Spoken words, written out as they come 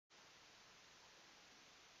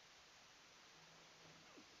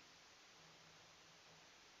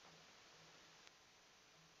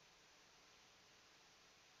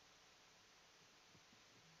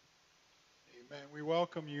Man, we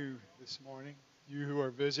welcome you this morning. You who are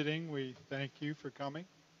visiting, we thank you for coming.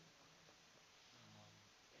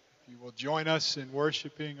 If you will join us in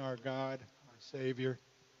worshiping our God, our Savior,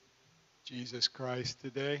 Jesus Christ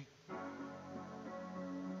today.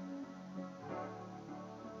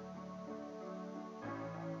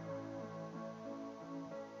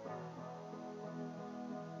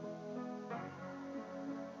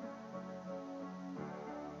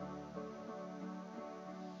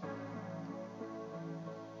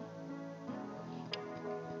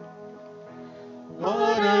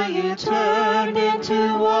 Water you turned into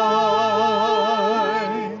wine.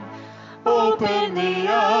 Open the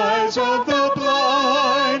eyes of the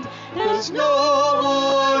blind. There's no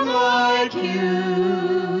one like you.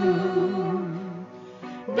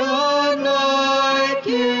 None like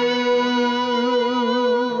you.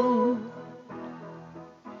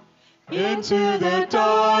 Into the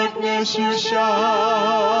darkness you shine.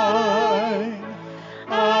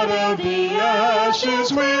 Out of the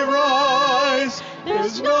ashes we rise.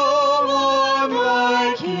 There's no one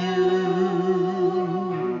like you.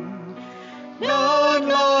 None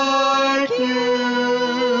like you.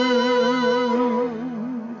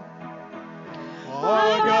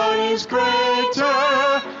 Our God is greater.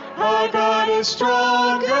 Our God is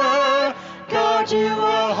stronger. God, you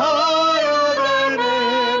are higher than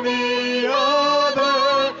any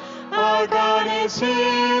other. Our God is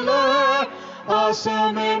healer.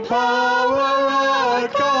 Awesome in power, our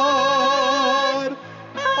God,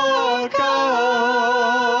 our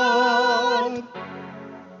God.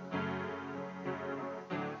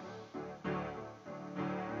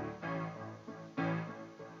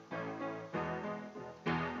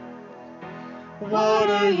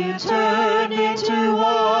 Water you turned into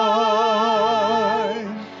wine.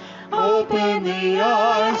 Open the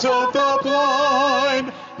eyes of the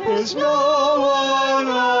blind. There's no one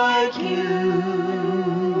like you.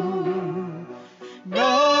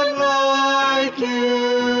 None like you.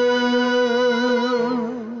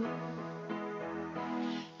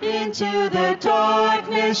 Into the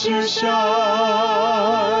darkness you shine.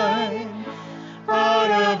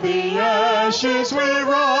 Out of the ashes we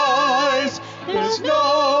rise. There's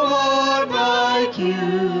no one like you.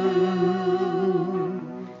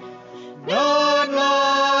 None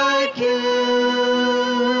like you.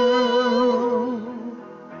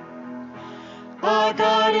 Our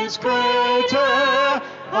God is greater.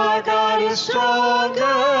 Our God is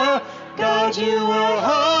stronger. God, you are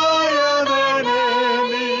higher than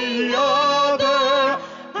any other.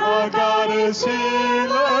 Our God is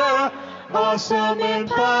healer. Awesome in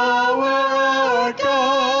power, our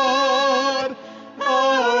God,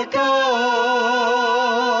 our God.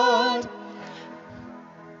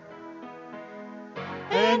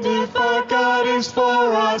 And if our God is for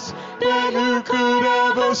us, then who could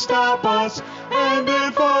ever stop us? And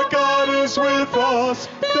if our God is with us,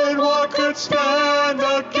 then what could stand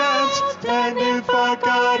against? And if our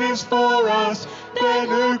God is for us, then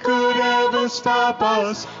who could ever stop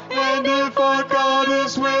us? And if our God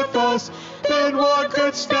is with us, then what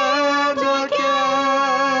could stand against?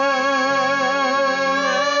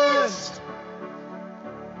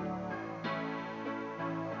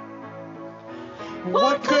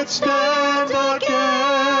 What could stand against?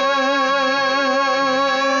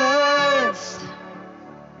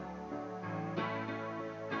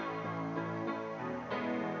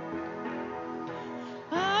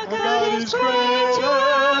 Our God is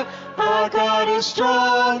greater. Our God is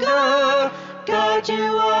stronger. God,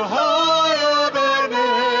 you are higher than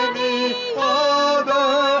any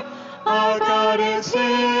other. Our God is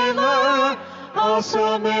healer.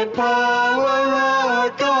 Awesome in power, our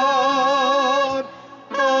God,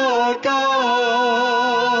 our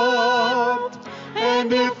God.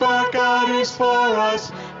 And if our God is for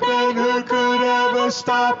us, then who could ever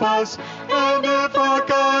stop us? And if our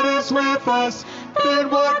God is with us, then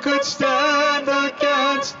what could stand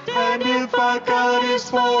against? And if our God is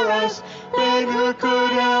for us, then who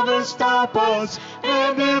could ever stop us?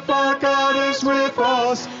 And if our God is with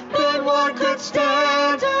us, then what could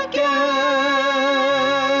stand against?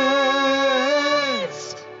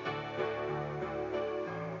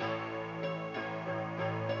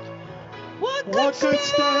 What could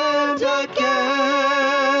stand against?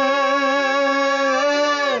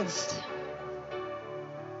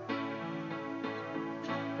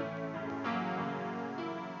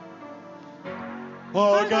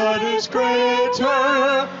 Our God is greater,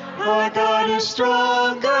 our God is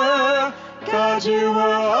stronger. God, you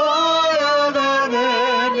are higher than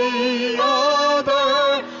any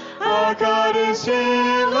other. Our God is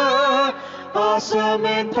healer, awesome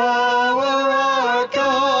in power, our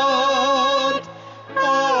God,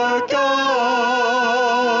 our God.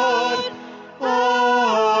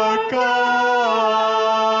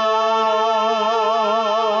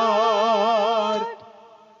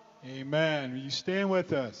 you stand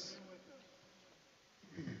with us?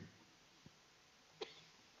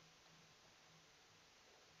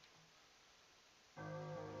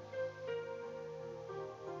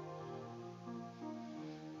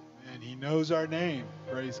 And he knows our name.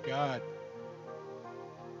 Praise God.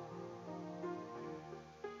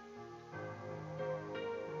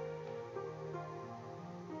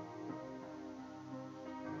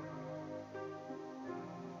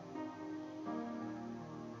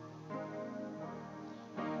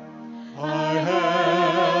 I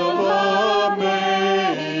have a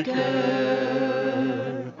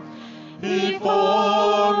maker. He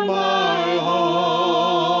formed my heart.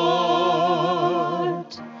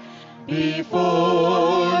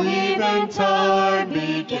 Before even time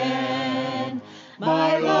began,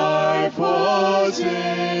 my life was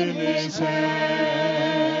in his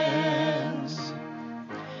hands.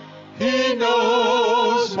 He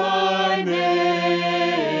knows my name.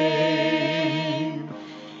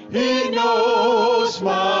 He knows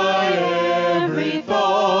my every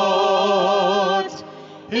thought.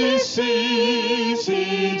 He sees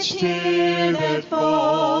each tear that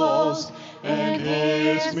falls and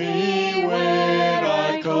hears me when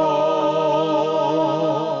I call.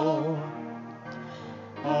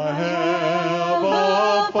 I have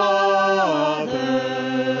a Father.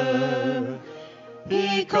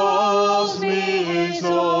 He calls me his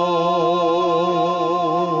own.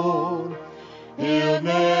 He'll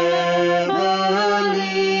never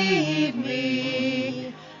leave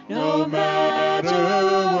me, no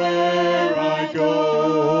matter where I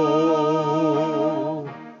go.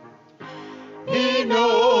 He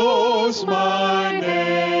knows my name.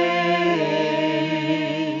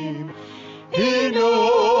 He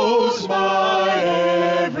knows my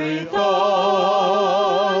every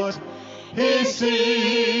thought. He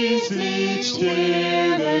sees each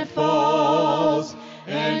tear that falls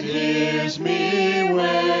and hears me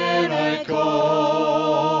when I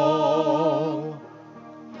call.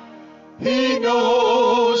 He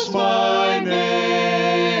knows my name.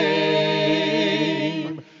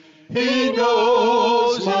 He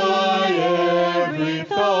knows my every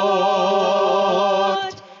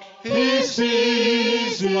thought. He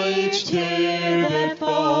sees each tear that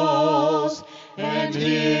falls and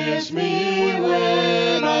hears me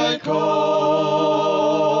when I call.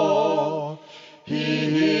 He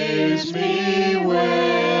hears me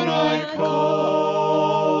when I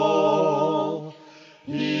call.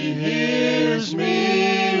 He hears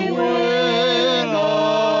me when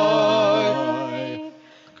I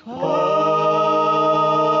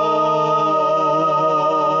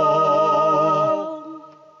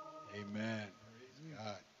call. Amen. Praise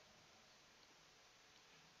God.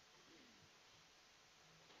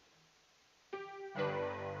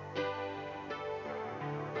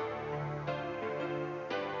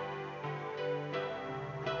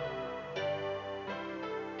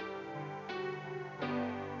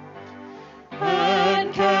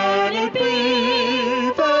 And can it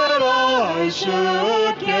be that I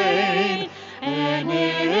should gain an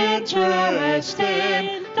interest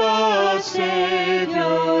in the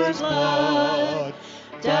Savior's blood?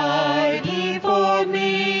 Died he for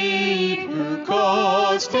me who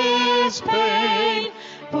caused his pain,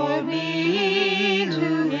 for me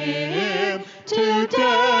who him to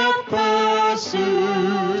death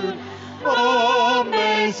pursued?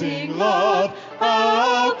 Amazing love,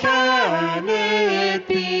 how can it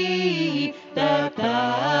be that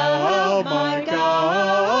thou, my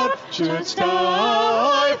God, shouldst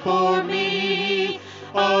die for me?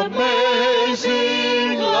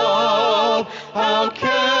 Amazing love, how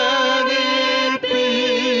can it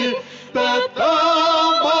be that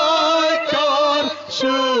thou, my God,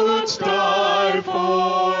 shouldst die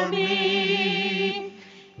for me?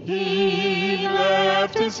 He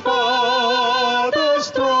left his Father's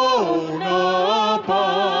throne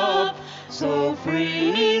above, so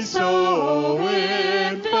free, so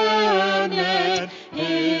infinite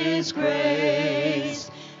his grace,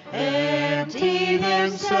 emptied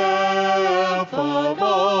himself of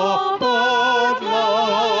all but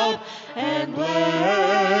love, and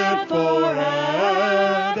bled for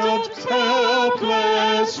Adam's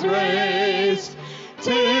helpless race.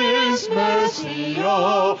 'Tis mercy,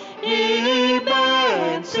 oh,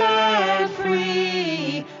 immense and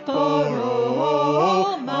free, for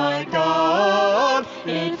oh my God,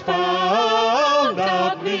 it found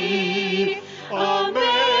out me.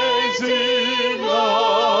 Amazing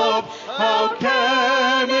love, how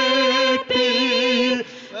can it be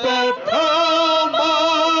that thou,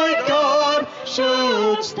 my God,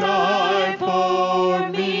 shouldst die for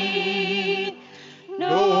me?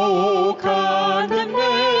 No condemnation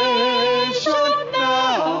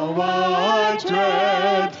now I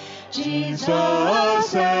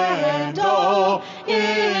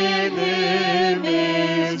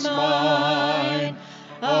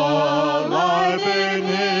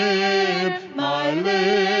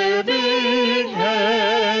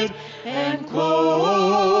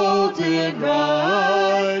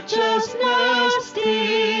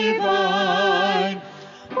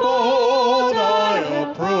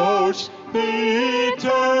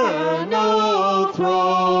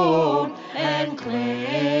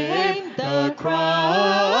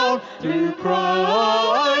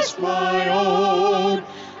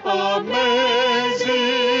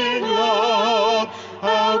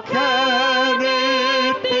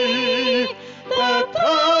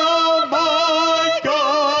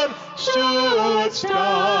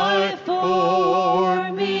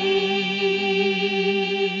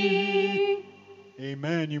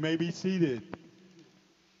You may be seated.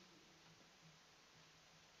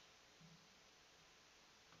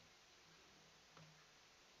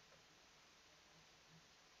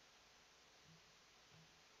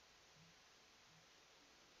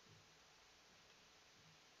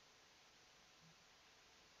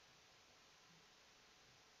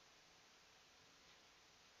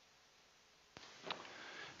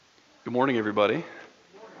 Good morning, everybody.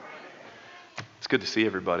 It's good to see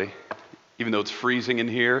everybody, even though it's freezing in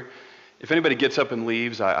here. If anybody gets up and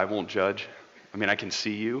leaves, I won't judge. I mean, I can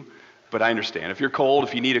see you, but I understand. If you're cold,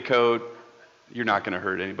 if you need a coat, you're not going to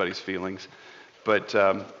hurt anybody's feelings. But,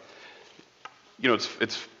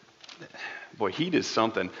 boy, heat is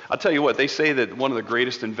something. I'll tell you what, they say that one of the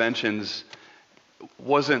greatest inventions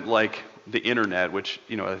wasn't like the internet, which,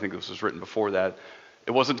 I think this was written before that.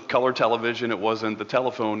 It wasn't color television, it wasn't the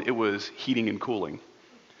telephone, it was heating and cooling.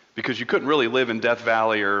 Because you couldn't really live in Death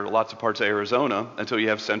Valley or lots of parts of Arizona until you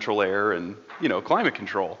have central air and, climate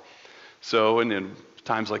control. So, and in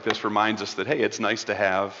times like this reminds us that, hey, it's nice to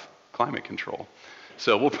have climate control.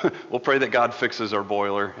 So we'll pray that God fixes our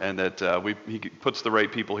boiler and that He puts the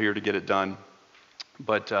right people here to get it done.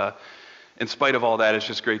 But in spite of all that, it's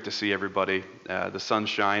just great to see everybody. The sun's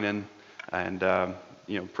shining and,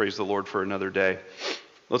 praise the Lord for another day.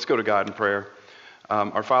 Let's go to God in prayer.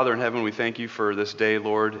 Our Father in heaven, we thank you for this day,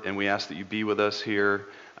 Lord, and we ask that you be with us here.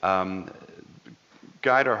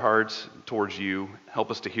 Guide our hearts towards you. Help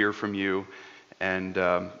us to hear from you and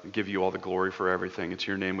give you all the glory for everything. It's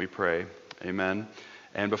your name we pray. Amen.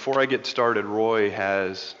 And before I get started, Roy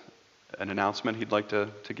has an announcement he'd like to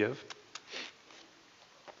give.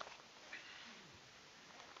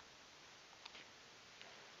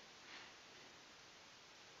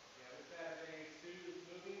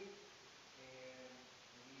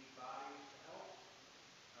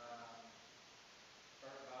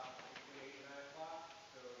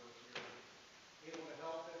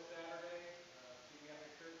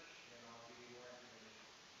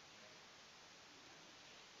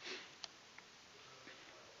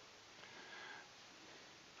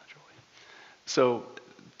 So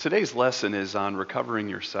today's lesson is on recovering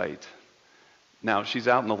your sight. Now, she's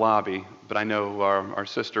out in the lobby, but I know our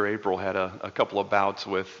sister April had a couple of bouts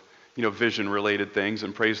with, vision-related things,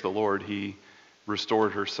 and praise the Lord, He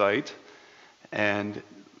restored her sight. And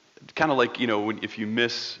kind of like, if you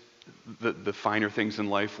miss the finer things in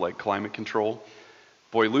life, like climate control,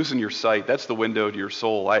 boy, losing your sight, that's the window to your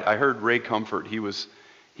soul. I heard Ray Comfort, he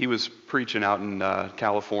was preaching out in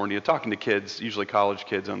California, talking to kids, usually college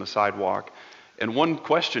kids, on the sidewalk. And one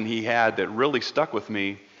question he had that really stuck with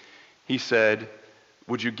me, he said,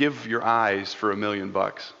 would you give your eyes for $1 million?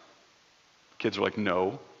 Kids are like,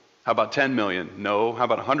 no. How about 10 million? No. How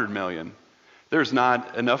about 100 million? There's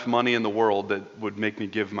not enough money in the world that would make me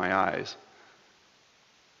give my eyes.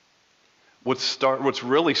 What's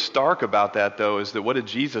really stark about that, though, is that what did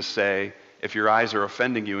Jesus say if your eyes are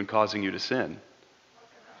offending you and causing you to sin?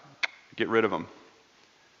 Get rid of them.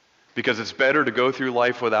 Because it's better to go through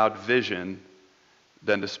life without vision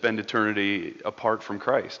than to spend eternity apart from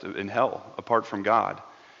Christ, in hell, apart from God.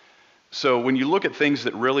 So when you look at things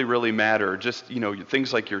that really, really matter, just,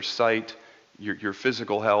 things like your sight, your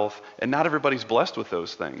physical health, and not everybody's blessed with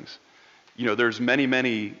those things. There's many,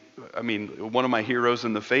 one of my heroes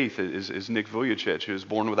in the faith is Nick Vujicic, who was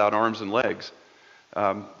born without arms and legs.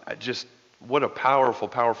 What a powerful,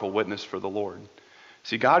 powerful witness for the Lord.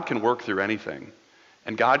 See, God can work through anything.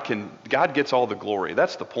 And God gets all the glory.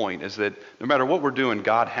 That's the point, is that no matter what we're doing,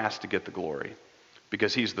 God has to get the glory.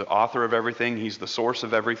 Because He's the author of everything, He's the source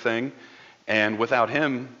of everything. And without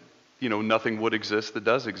Him, nothing would exist that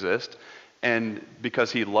does exist. And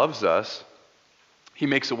because He loves us, He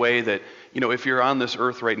makes a way that, if you're on this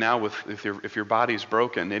earth right now, if your body's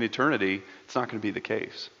broken, in eternity, it's not going to be the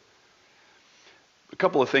case. A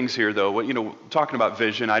couple of things here, though. Talking about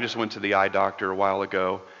vision, I just went to the eye doctor a while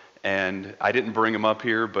ago. And I didn't bring them up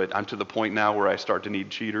here, but I'm to the point now where I start to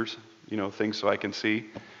need cheaters, things so I can see.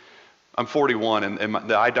 I'm 41, and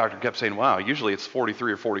the eye doctor kept saying, wow, usually it's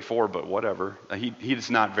 43 or 44, but whatever.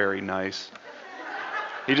 He's not very nice.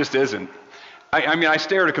 He just isn't. I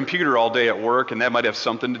stare at a computer all day at work, and that might have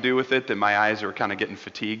something to do with it, that my eyes are kind of getting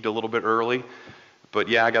fatigued a little bit early. But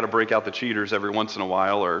yeah, I got to break out the cheaters every once in a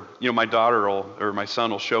while, or, my daughter or my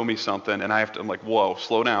son will show me something, and I'm like, whoa,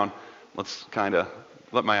 slow down. Let's kind of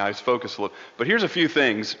let my eyes focus a little. But here's a few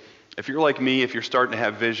things. If you're like me, if you're starting to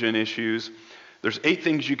have vision issues, there's 8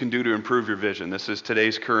 things you can do to improve your vision. This is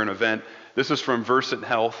today's current event. This is from Versant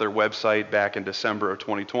Health, their website, back in December of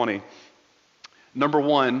 2020. Number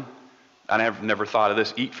 1, and I've never thought of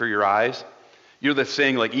this, eat for your eyes. The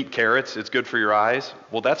saying like eat carrots, it's good for your eyes.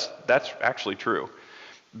 Well, that's actually true.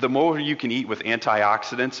 The more you can eat with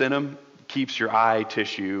antioxidants in them keeps your eye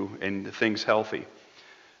tissue and things healthy.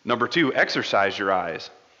 Number 2, exercise your eyes.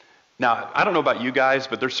 Now, I don't know about you guys,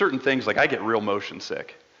 but there's certain things, like I get real motion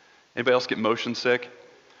sick. Anybody else get motion sick?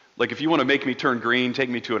 Like if you want to make me turn green, take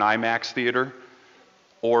me to an IMAX theater.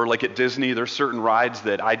 Or like at Disney, there's certain rides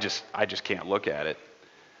that I just can't look at it.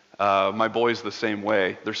 My boy's the same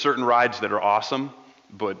way. There's certain rides that are awesome,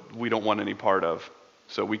 but we don't want any part of.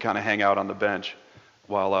 So we kind of hang out on the bench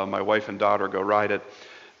while my wife and daughter go ride it.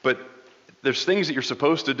 But there's things that you're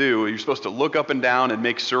supposed to do. You're supposed to look up and down and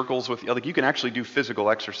make circles with, like you can actually do physical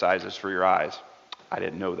exercises for your eyes. I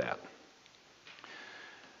didn't know that.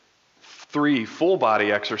 3, full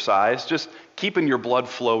body exercise, just keeping your blood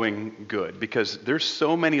flowing good, because there's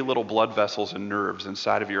so many little blood vessels and nerves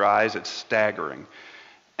inside of your eyes, it's staggering.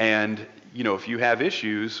 And, if you have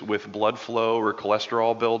issues with blood flow or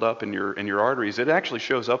cholesterol buildup in your arteries, it actually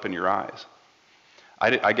shows up in your eyes.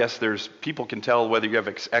 I guess people can tell whether you have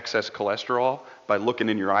excess cholesterol by looking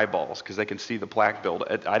in your eyeballs, because they can see the plaque build.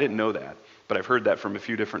 I didn't know that, but I've heard that from a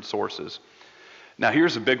few different sources. Now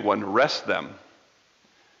here's a big one, rest them.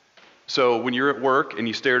 So when you're at work and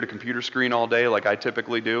you stare at a computer screen all day like I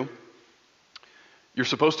typically do, you're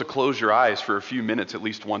supposed to close your eyes for a few minutes at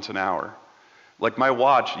least once an hour. Like my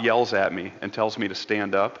watch yells at me and tells me to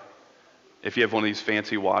stand up. If you have one of these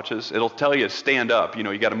fancy watches, it'll tell you to stand up.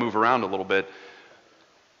 You got to move around a little bit.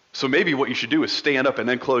 So maybe what you should do is stand up and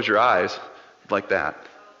then close your eyes like that.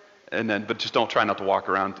 But just don't try not to walk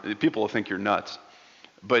around. People will think you're nuts.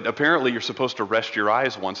 But apparently you're supposed to rest your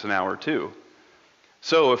eyes once an hour too.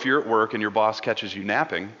 So if you're at work and your boss catches you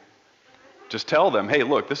napping, just tell them, hey,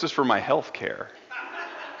 look, this is for my health care.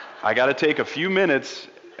 I got to take a few minutes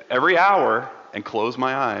every hour and close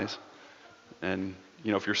my eyes. And,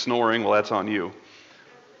 if you're snoring, well, that's on you.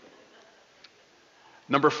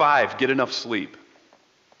 Number 5, get enough sleep.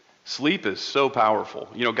 Sleep is so powerful.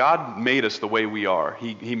 God made us the way we are.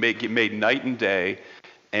 He made night and day,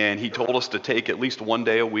 and He told us to take at least one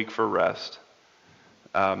day a week for rest.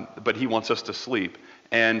 But He wants us to sleep.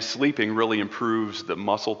 And sleeping really improves the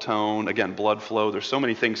muscle tone, again, blood flow. There's so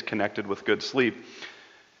many things connected with good sleep.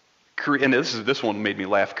 And this one made me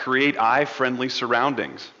laugh. Create eye-friendly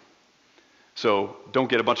surroundings. So don't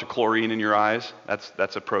get a bunch of chlorine in your eyes.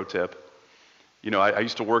 That's a pro tip. I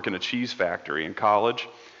used to work in a cheese factory in college,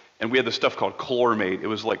 and we had this stuff called Chlormate. It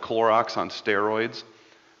was like Clorox on steroids.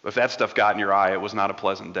 But if that stuff got in your eye, it was not a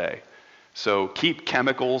pleasant day. So keep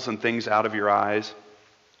chemicals and things out of your eyes.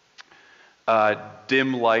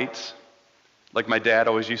 Dim lights. Like my dad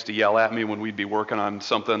always used to yell at me when we'd be working on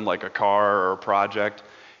something like a car or a project.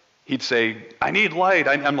 He'd say, I need light.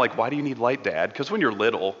 I'm like, why do you need light, Dad? Because when you're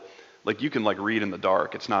little, you can read in the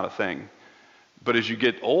dark. It's not a thing. But as you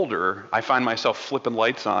get older, I find myself flipping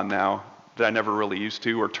lights on now that I never really used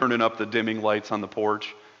to, or turning up the dimming lights on the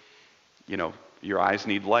porch. Your eyes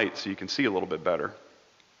need light so you can see a little bit better.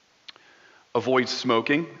 Avoid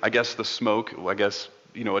smoking. I guess the smoke,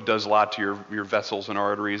 it does a lot to your vessels and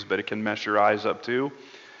arteries, but it can mess your eyes up too.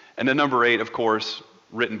 And then number 8, of course,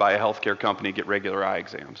 written by a healthcare company, get regular eye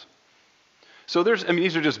exams. So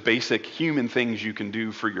these are just basic human things you can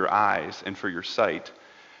do for your eyes and for your sight.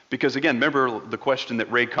 Because again, remember the question that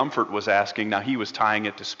Ray Comfort was asking, now he was tying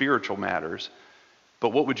it to spiritual matters,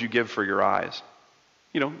 but what would you give for your eyes?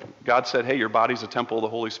 God said, hey, your body's a temple of the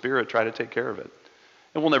Holy Spirit, try to take care of it.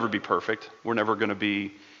 And we'll never be perfect. We're never going to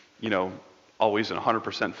be, always in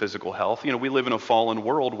 100% physical health. We live in a fallen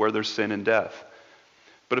world where there's sin and death.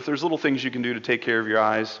 But if there's little things you can do to take care of your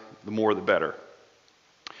eyes, the more the better.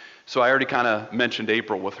 So I already kind of mentioned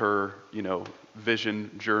April with her, vision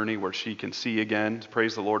journey where she can see again.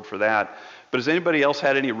 Praise the Lord for that. But has anybody else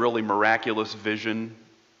had any really miraculous vision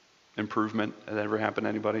improvement? Has that ever happened to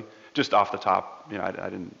anybody? Just off the top, I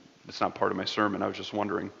didn't, it's not part of my sermon. I was just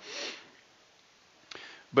wondering.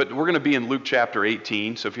 But we're going to be in Luke chapter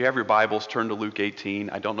 18. So if you have your Bibles, turn to Luke 18.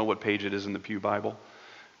 I don't know what page it is in the Pew Bible.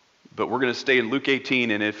 But we're going to stay in Luke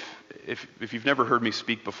 18. And if you've never heard me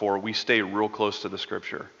speak before, we stay real close to the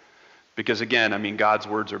Scripture. Because again, God's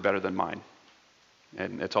words are better than mine.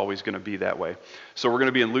 And it's always going to be that way. So we're going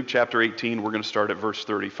to be in Luke chapter 18. We're going to start at verse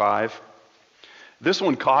 35. This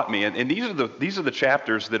one caught me. And these are the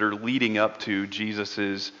chapters that are leading up to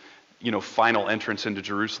Jesus's, final entrance into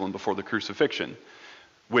Jerusalem before the crucifixion,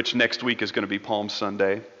 which next week is going to be Palm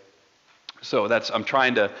Sunday. So I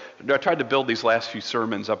tried to build these last few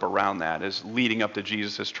sermons up around that, as leading up to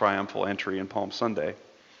Jesus' triumphal entry in Palm Sunday.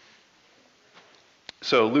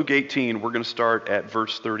 So Luke 18, we're going to start at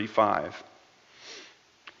verse 35.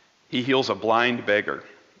 He heals a blind beggar.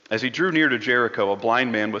 As he drew near to Jericho, a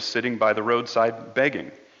blind man was sitting by the roadside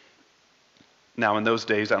begging. Now, in those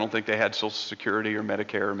days, I don't think they had Social Security or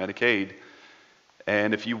Medicare or Medicaid.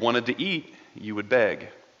 And if you wanted to eat, you would beg.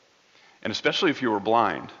 And especially if you were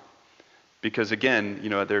blind. Because again,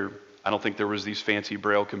 I don't think there was these fancy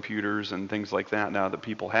Braille computers and things like that now that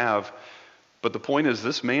people have. But the point is,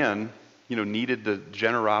 this man, needed the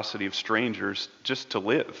generosity of strangers just to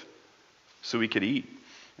live, so he could eat.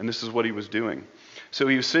 And this is what he was doing. So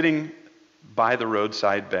he was sitting by the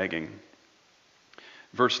roadside begging.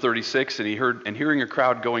 Verse 36, and hearing a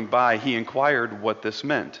crowd going by, he inquired what this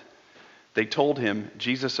meant. They told him,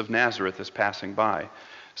 Jesus of Nazareth is passing by.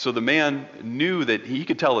 So the man knew that he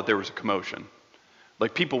could tell that there was a commotion.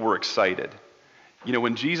 Like, people were excited.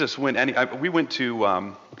 When Jesus went, we went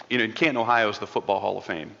to, in Canton, Ohio is the Football Hall of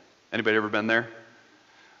Fame. Anybody ever been there?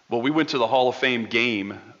 Well, we went to the Hall of Fame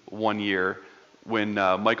game one year when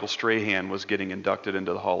Michael Strahan was getting inducted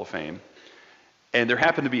into the Hall of Fame. And there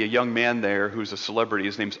happened to be a young man there who's a celebrity.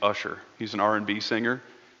 His name's Usher. He's an R&B singer.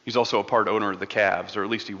 He's also a part owner of the Cavs, or at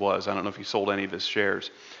least he was. I don't know if he sold any of his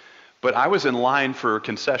shares. But I was in line for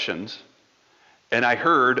concessions, and I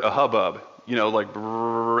heard a hubbub, like,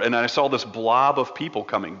 brrr, and I saw this blob of people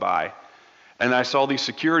coming by. And I saw these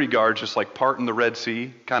security guards just like parting the Red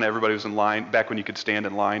Sea. Kind of everybody was in line, back when you could stand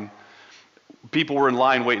in line. People were in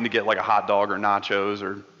line waiting to get like a hot dog or nachos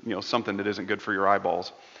or, something that isn't good for your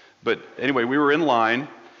eyeballs. But anyway, we were in line,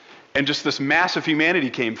 and just this mass of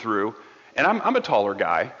humanity came through. And I'm a taller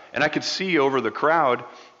guy, and I could see over the crowd,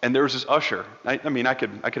 and there was this Usher. I could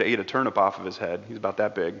have ate a turnip off of his head. He's about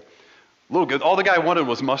that big. Little good. All the guy wanted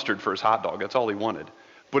was mustard for his hot dog. That's all he wanted.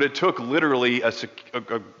 But it took literally a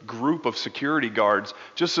group of security guards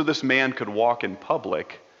just so this man could walk in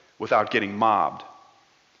public without getting mobbed.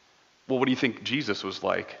 Well, what do you think Jesus was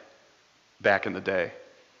like back in the day?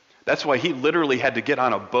 That's why he literally had to get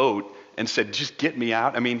on a boat and said, just get me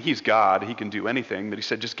out. He's God. He can do anything. But he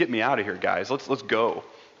said, just get me out of here, guys. Let's go.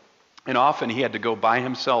 And often he had to go by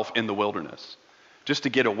himself in the wilderness just to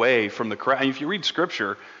get away from the crowd. And if you read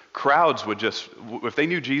Scripture, crowds would just, if they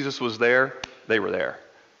knew Jesus was there, they were there.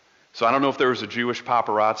 So I don't know if there was a Jewish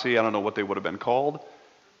paparazzi. I don't know what they would have been called.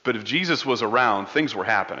 But if Jesus was around, things were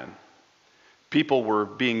happening. People were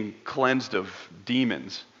being cleansed of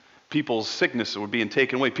demons. People's sickness were being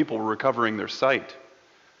taken away. People were recovering their sight.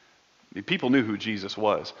 People knew who Jesus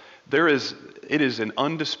was. It is an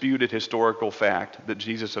undisputed historical fact that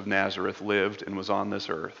Jesus of Nazareth lived and was on this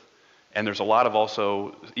earth. And there's a lot of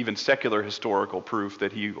also even secular historical proof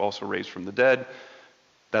that he also raised from the dead.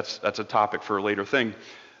 That's a topic for a later thing.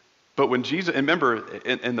 But when Jesus, and remember,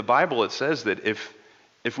 in the Bible it says that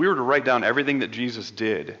if we were to write down everything that Jesus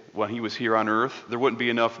did when he was here on earth, there wouldn't be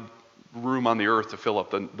enough room on the earth to fill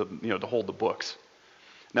up to hold the books.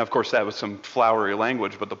 Now, of course, that was some flowery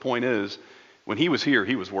language, but the point is, when he was here,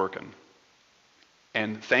 he was working.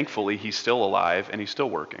 And thankfully, he's still alive and he's still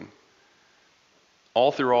working.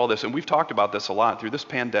 All through all this, and we've talked about this a lot, through this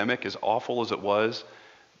pandemic, as awful as it was,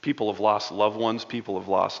 people have lost loved ones, people have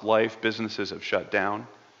lost life, businesses have shut down.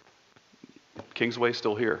 Kingsway's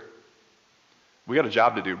still here. We got a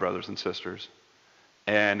job to do, brothers and sisters.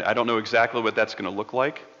 And I don't know exactly what that's going to look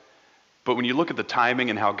like, but when you look at the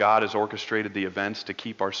timing and how God has orchestrated the events to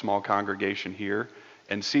keep our small congregation here,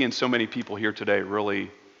 and seeing so many people here today,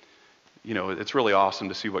 really, it's really awesome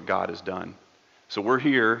to see what God has done. So we're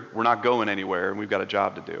here, we're not going anywhere, and we've got a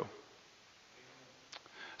job to do.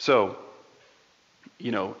 So,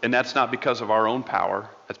 and that's not because of our own power,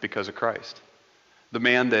 that's because of Christ. The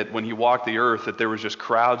man that when he walked the earth, that there was just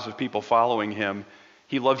crowds of people following him.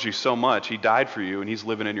 He loves you so much, he died for you, and he's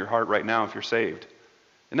living in your heart right now if you're saved.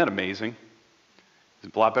 Isn't that amazing?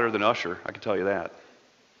 He's a lot better than Usher, I can tell you that.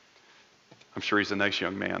 I'm sure he's a nice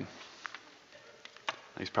young man.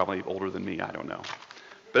 He's probably older than me, I don't know.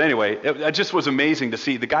 But anyway, it just was amazing to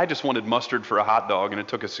see. The guy just wanted mustard for a hot dog, and it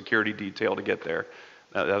took a security detail to get there.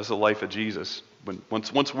 That was the life of Jesus.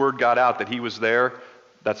 Once word got out that he was there,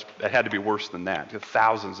 it had to be worse than that.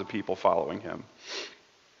 Thousands of people following him.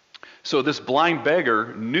 So this blind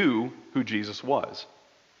beggar knew who Jesus was.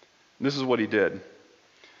 And this is what he did.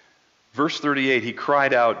 Verse 38, he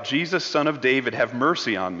cried out, Jesus, Son of David, have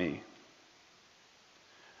mercy on me.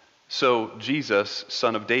 So Jesus,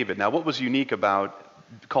 Son of David. Now what was unique about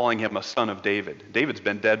calling him a son of David? David's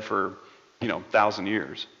been dead for, 1,000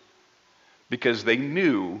 years. Because they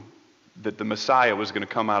knew that the Messiah was going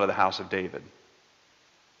to come out of the house of David.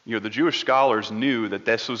 The Jewish scholars knew that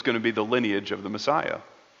this was going to be the lineage of the Messiah.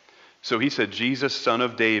 So he said, Jesus, Son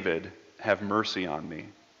of David, have mercy on me.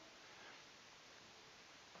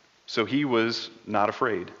 So he was not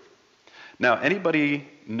afraid. Now, anybody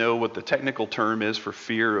know what the technical term is for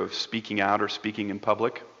fear of speaking out or speaking in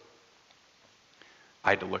public? I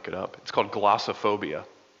had to look it up. It's called glossophobia.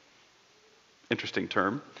 Interesting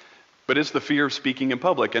term. But it's the fear of speaking in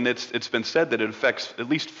public, and it's been said that it affects at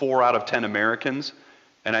least 4 out of 10 Americans,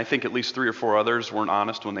 and I think at least 3 or 4 others weren't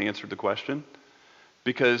honest when they answered the question.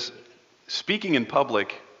 Because speaking in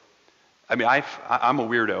public, I mean, I'm a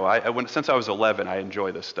weirdo. Since I was 11, I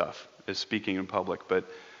enjoy this stuff, is speaking in public. But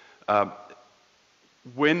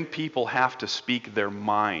when people have to speak their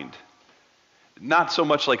mind, not so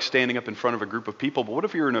much like standing up in front of a group of people, but what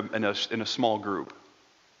if you're in a small group?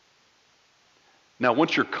 Now,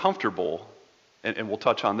 once you're comfortable, and we'll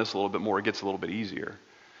touch on this a little bit more, it gets a little bit easier.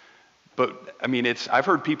 But, I mean, I've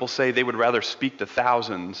heard people say they would rather speak to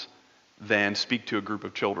thousands than speak to a group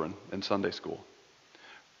of children in Sunday school.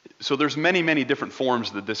 So there's many, many different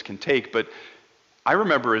forms that this can take. But I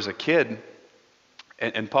remember as a kid,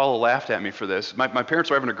 and Paula laughed at me for this, my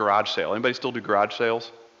parents were having a garage sale. Anybody still do garage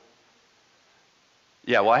sales?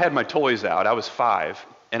 Yeah, well, I had my toys out. I was 5,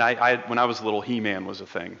 and when I was little, He-Man was a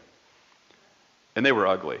thing. And they were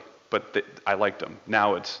ugly, but I liked them.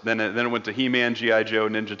 Now then it went to He-Man, G.I. Joe,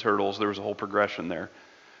 Ninja Turtles. There was a whole progression there.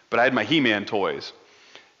 But I had my He-Man toys,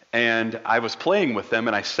 and I was playing with them,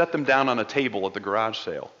 and I set them down on a table at the garage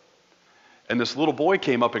sale. And this little boy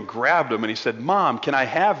came up and grabbed them, and he said, "Mom, can I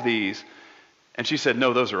have these?" And she said,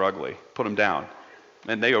 "No, those are ugly. Put them down."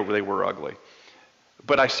 And they were ugly.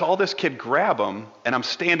 But I saw this kid grab them, and I'm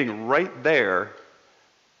standing right there,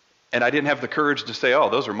 and I didn't have the courage to say, "Oh,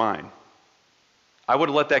 those are mine." I would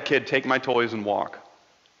have let that kid take my toys and walk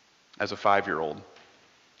as a 5-year-old.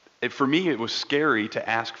 For me, it was scary to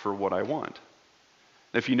ask for what I want.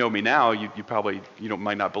 If you know me now, you probably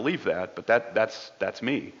might not believe that, but that's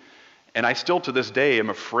me. And I still to this day am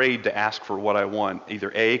afraid to ask for what I want,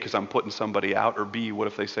 either A, because I'm putting somebody out, or B, what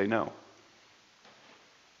if they say no?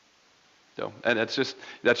 So, and that's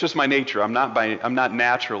just my nature. I'm not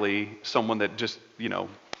naturally someone that just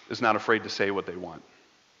is not afraid to say what they want.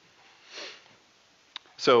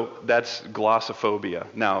 So that's glossophobia.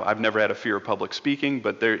 Now, I've never had a fear of public speaking,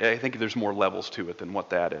 but I think there's more levels to it than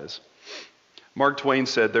what that is. Mark Twain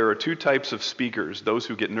said there are 2 types of speakers, those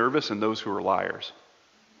who get nervous and those who are liars.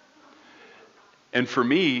 And for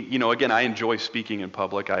me, again, I enjoy speaking in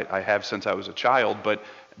public. I have since I was a child, but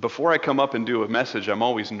before I come up and do a message, I'm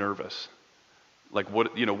always nervous. Like,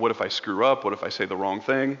 what if I screw up? What if I say the wrong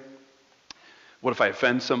thing? What if I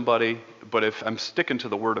offend somebody? But if I'm sticking to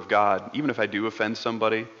the Word of God, even if I do offend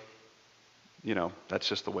somebody, that's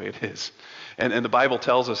just the way it is. And the Bible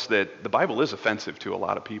tells us that the Bible is offensive to a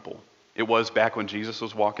lot of people. It was back when Jesus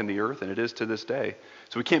was walking the earth, and it is to this day.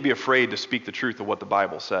 So we can't be afraid to speak the truth of what the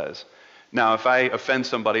Bible says. Now, if I offend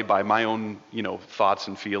somebody by my own, thoughts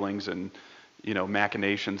and feelings and,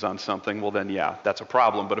 machinations on something, well then, yeah, that's a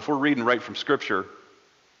problem. But if we're reading right from Scripture,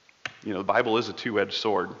 the Bible is a 2-edged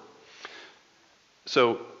sword.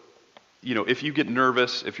 So, if you get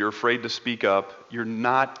nervous, if you're afraid to speak up, you're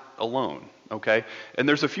not alone, okay? And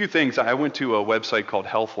there's a few things. I went to a website called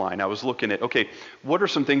Healthline. I was looking at, okay, what are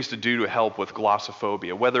some things to do to help with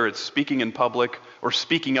glossophobia, whether it's speaking in public or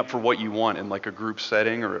speaking up for what you want in like a group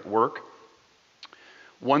setting or at work.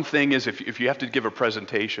 One thing is if you have to give a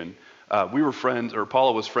presentation, we were friends, or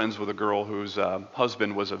Paula was friends with a girl whose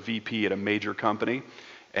husband was a VP at a major company.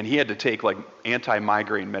 And he had to take like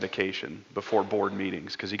anti-migraine medication before board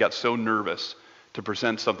meetings because he got so nervous to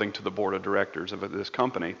present something to the board of directors of this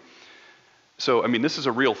company. So, I mean, this is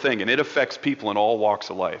a real thing, and it affects people in all walks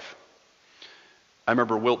of life. I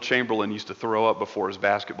remember Wilt Chamberlain used to throw up before his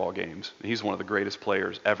basketball games. He's one of the greatest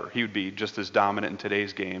players ever. He would be just as dominant in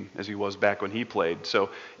today's game as he was back when he played. So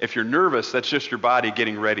if you're nervous, that's just your body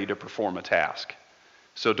getting ready to perform a task.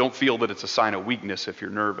 So don't feel that it's a sign of weakness if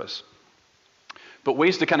you're nervous. But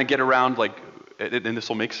ways to kind of get around, and this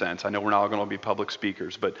will make sense. I know we're not all going to be public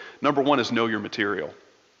speakers, but number 1 is know your material.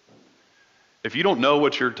 If you don't know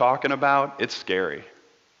what you're talking about, it's scary.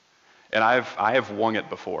 And I have wung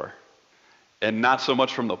it before. And not so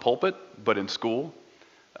much from the pulpit, but in school.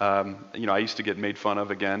 I used to get made fun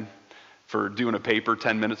of again for doing a paper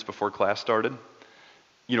 10 minutes before class started.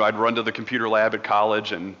 I'd run to the computer lab at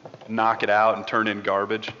college and knock it out and turn in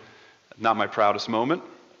garbage. Not my proudest moment.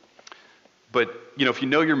 But, if you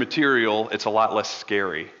know your material, it's a lot less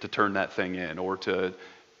scary to turn that thing in or to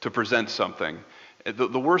present something.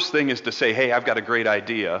 The worst thing is to say, hey, I've got a great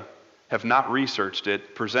idea, have not researched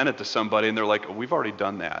it, present it to somebody, and they're like, oh, we've already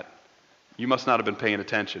done that. You must not have been paying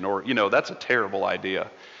attention. Or, that's a terrible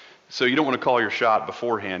idea. So you don't want to call your shot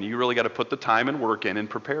beforehand. You really got to put the time and work in and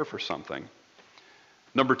prepare for something.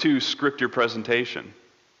 Number 2, script your presentation.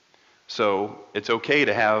 So it's okay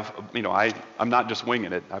to have, I'm not just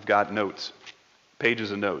winging it. I've got notes,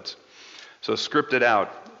 pages of notes. So script it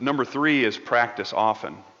out. Number 3 is practice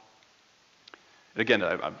often. And again,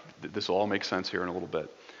 this will all make sense here in a little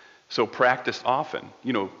bit. So practice often.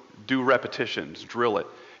 Do repetitions, drill it.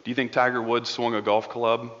 Do you think Tiger Woods swung a golf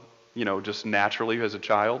club, just naturally as a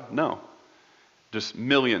child? No. Just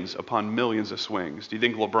millions upon millions of swings. Do you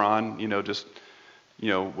think LeBron,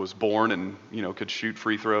 was born and, could shoot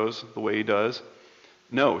free throws the way he does?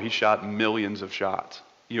 No, he shot millions of shots.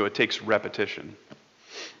 It takes repetition.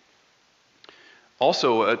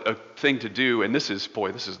 Also, a thing to do, and this is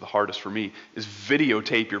the hardest for me, is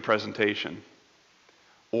videotape your presentation.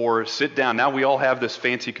 Or sit down. Now we all have this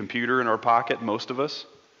fancy computer in our pocket, most of us.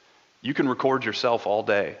 You can record yourself all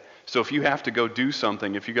day. So if you have to go do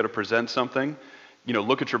something, if you got to present something,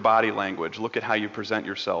 look at your body language, look at how you present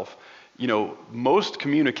yourself. Most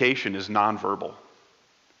communication is nonverbal.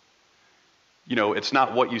 It's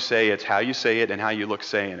not what you say, it's how you say it and how you look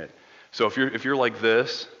saying it. So if you're like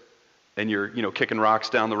this and you're, kicking rocks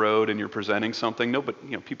down the road and you're presenting something,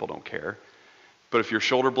 people don't care. But if your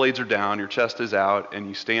shoulder blades are down, your chest is out, and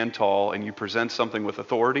you stand tall and you present something with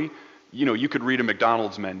authority, you could read a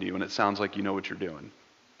McDonald's menu and it sounds like you know what you're doing.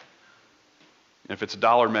 If it's a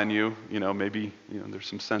dollar menu, maybe, there's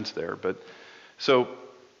some sense there. But so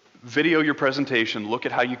video your presentation, look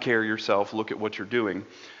at how you carry yourself, look at what you're doing.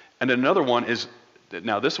 And another one is,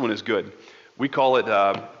 now this one is good. We call it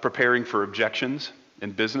preparing for objections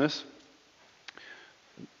in business.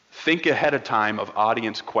 Think ahead of time of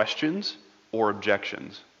audience questions or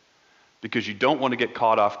objections, because you don't want to get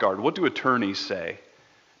caught off guard. What do attorneys say?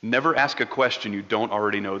 Never ask a question you don't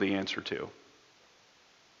already know the answer to.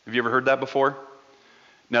 Have you ever heard that before?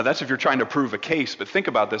 Now that's if you're trying to prove a case, but think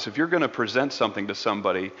about this. If you're going to present something to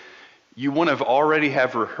somebody, you want to already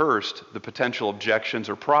have rehearsed the potential objections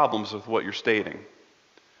or problems with what you're stating.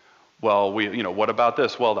 Well, what about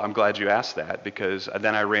this? Well, I'm glad you asked that, because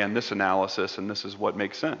then I ran this analysis and this is what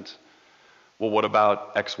makes sense. Well, what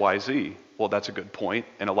about X, Y, Z? Well, that's a good point,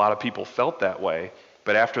 and a lot of people felt that way,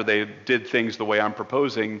 but after they did things the way I'm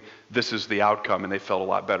proposing, this is the outcome, and they felt a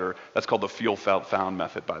lot better. That's called the feel, felt, found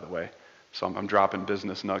method, by the way. So I'm dropping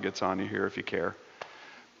business nuggets on you here if you care.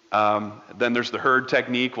 Then there's the herd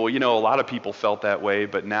technique. Well, a lot of people felt that way,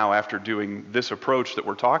 but now after doing this approach that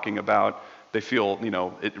we're talking about, they feel,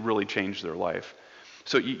 it really changed their life.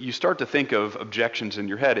 So you start to think of objections in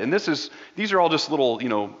your head, and these are all just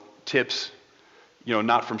little, tips,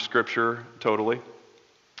 not from Scripture totally,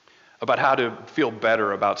 about how to feel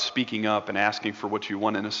better about speaking up and asking for what you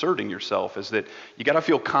want and asserting yourself. Is that you got to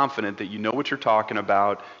feel confident that you know what you're talking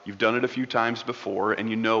about, you've done it a few times before, and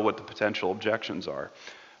you know what the potential objections are.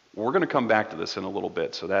 We're going to come back to this in a little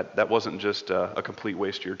bit, so that wasn't just a complete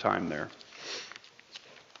waste of your time there.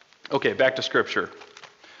 Okay, back to Scripture.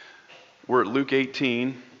 We're at Luke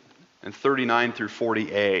 18 and 39 through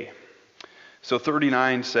 40a. So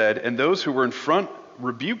 39 said, "And those who were in front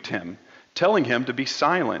rebuked him, telling him to be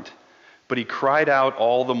silent. But he cried out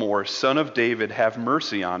all the more, 'Son of David, have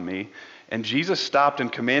mercy on me.' And Jesus stopped and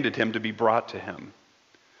commanded him to be brought to him."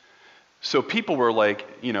 So people were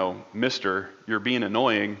like, "Mister, you're being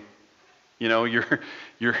annoying. You're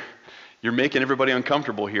making everybody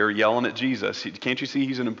uncomfortable here, yelling at Jesus. Can't you see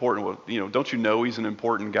he's an important? Don't you know he's an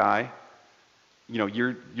important guy?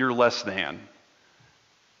 You're less than."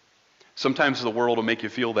 Sometimes the world will make you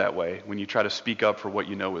feel that way when you try to speak up for what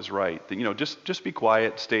you know is right. Just be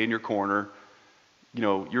quiet, stay in your corner.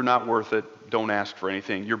 You're not worth it. Don't ask for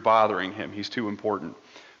anything. You're bothering him. He's too important.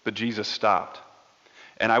 But Jesus stopped.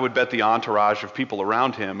 And I would bet the entourage of people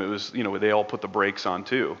around him, it was, they all put the brakes on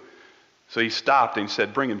too. So he stopped and he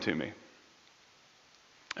said, "Bring him to me."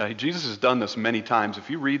 Jesus has done this many times.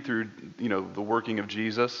 If you read through, the working of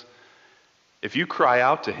Jesus, if you cry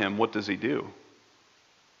out to him, what does he do?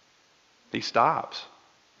 He stops.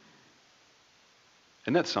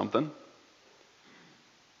 Isn't that something?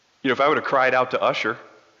 If I would have cried out to Usher,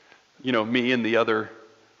 me and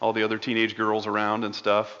all the other teenage girls around and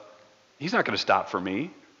stuff, he's not going to stop for me.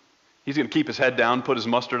 He's going to keep his head down, put his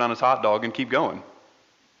mustard on his hot dog, and keep going.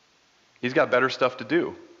 He's got better stuff to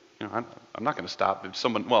do. I'm not going to stop if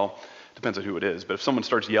someone, well, depends on who it is, but if someone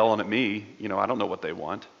starts yelling at me, I don't know what they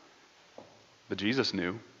want. But Jesus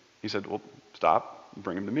knew. He said, "Well, stop and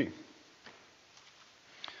bring him to me."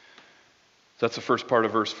 That's the first part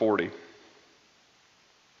of verse 40.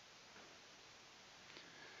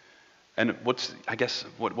 And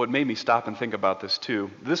what made me stop and think about this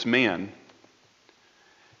too, this man,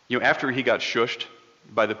 after he got shushed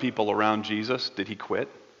by the people around Jesus, did he quit?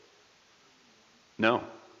 No.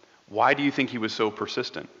 Why do you think he was so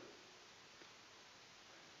persistent?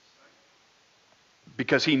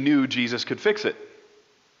 Because he knew Jesus could fix it,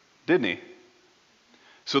 didn't he?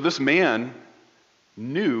 So this man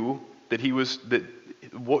knew that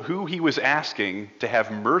who he was asking to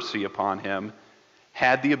have mercy upon him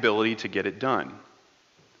had the ability to get it done.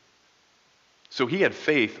 So he had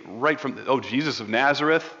faith right from, Jesus of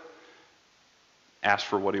Nazareth asked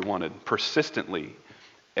for what he wanted persistently.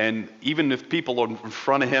 And even if people are in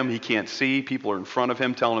front of him, he can't see, people are in front of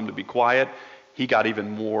him telling him to be quiet, he got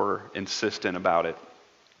even more insistent about it.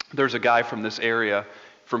 There's a guy from this area,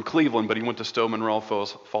 from Cleveland, but he went to Stowe Monroe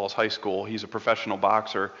Falls High School. He's a professional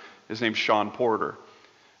boxer. His name's Sean Porter.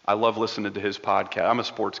 I love listening to his podcast. I'm a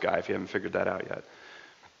sports guy, if you haven't figured that out yet.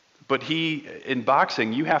 But in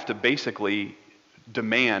boxing, you have to basically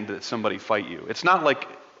demand that somebody fight you. It's not like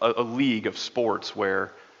a league of sports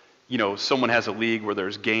where, someone has a league where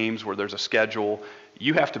there's games, where there's a schedule.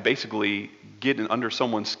 You have to basically get under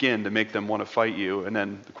someone's skin to make them want to fight you, and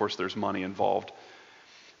then, of course, there's money involved.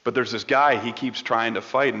 But there's this guy, he keeps trying to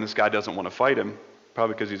fight, and this guy doesn't want to fight him,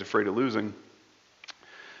 probably because he's afraid of losing.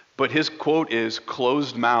 But his quote is,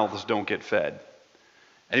 "Closed mouths don't get fed."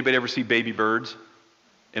 Anybody ever see baby birds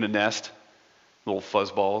in a nest? Little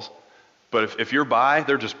fuzzballs. But if you're by,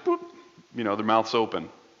 they're just, boop, their mouth's open.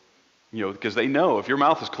 Because they know if your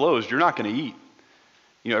mouth is closed, you're not going to eat.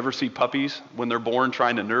 Ever see puppies when they're born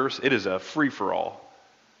trying to nurse? It is a free-for-all.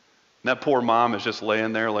 And that poor mom is just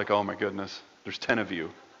laying there like, oh my goodness, there's 10 of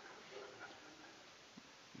you.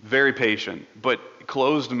 Very patient, but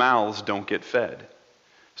closed mouths don't get fed.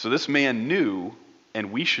 So this man knew,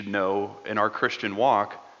 and we should know in our Christian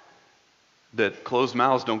walk, that closed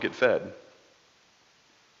mouths don't get fed.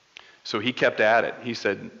 So he kept at it. He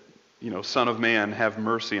said, Son of man, have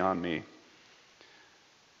mercy on me.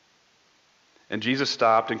 And Jesus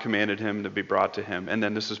stopped and commanded him to be brought to him. And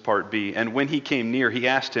then this is part B. And when he came near, he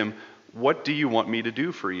asked him, "What do you want me to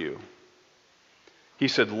do for you?" He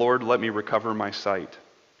said, "Lord, let me recover my sight."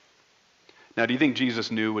 Now, do you think Jesus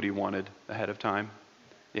knew what he wanted ahead of time?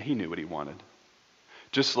 Yeah, he knew what he wanted.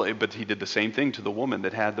 But he did the same thing to the woman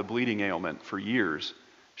that had the bleeding ailment for years.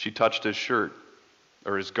 She touched his shirt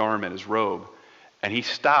or his garment, his robe, and he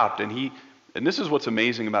stopped, and this is what's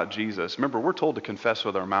amazing about Jesus. Remember, we're told to confess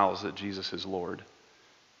with our mouths that Jesus is Lord.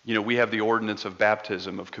 We have the ordinance of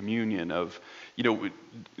baptism, of communion, of,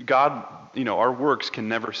 God, our works can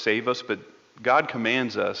never save us, but God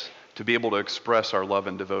commands us to be able to express our love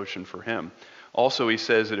and devotion for him. Also, he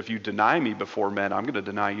says that if you deny me before men, I'm going to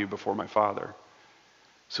deny you before my Father.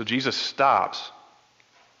 So Jesus stops,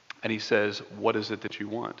 and he says, "What is it that you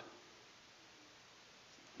want?"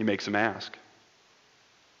 He makes him ask.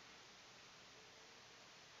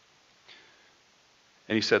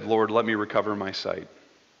 And he said, "Lord, let me recover my sight."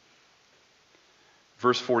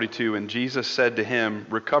 Verse 42, and Jesus said to him,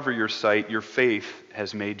 "Recover your sight, your faith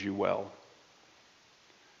has made you well."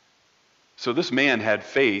 So this man had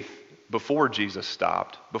faith before Jesus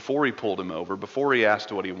stopped, before he pulled him over, before he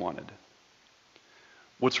asked what he wanted.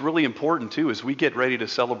 What's really important too is we get ready to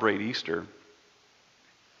celebrate Easter.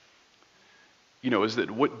 Is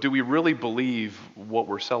that do we really believe what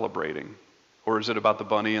we're celebrating? Or is it about the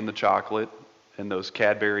bunny and the chocolate and those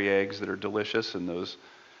Cadbury eggs that are delicious and those,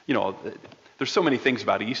 there's so many things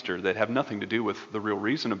about Easter that have nothing to do with the real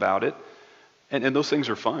reason about it. And those things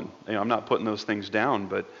are fun. I'm not putting those things down,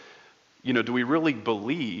 but do we really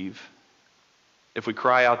believe if we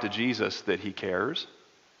cry out to Jesus that he cares,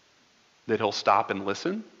 that he'll stop and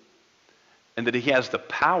listen, and that he has the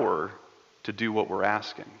power to do what we're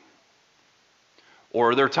asking?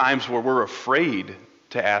 Or are there times where we're afraid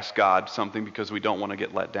to ask God something because we don't want to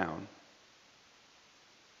get let down?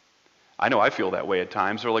 I know I feel that way at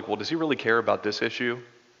times. They're like, well, does he really care about this issue?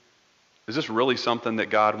 Is this really something that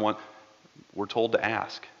God wants? We're told to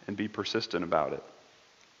ask and be persistent about it.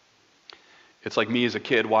 It's like me as a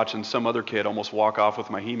kid watching some other kid almost walk off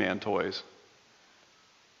with my He-Man toys.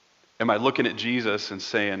 Am I looking at Jesus and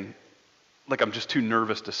saying, like, I'm just too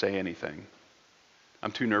nervous to say anything?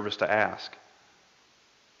 I'm too nervous to ask.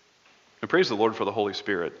 And praise the Lord for the Holy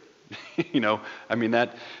Spirit.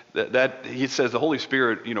 that he says the Holy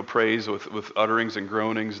Spirit, prays with utterings and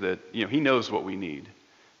groanings that, he knows what we need,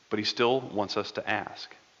 but he still wants us to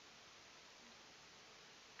ask.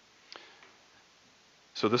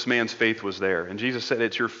 So this man's faith was there. And Jesus said,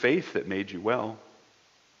 it's your faith that made you well.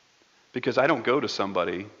 Because I don't go to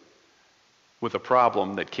somebody with a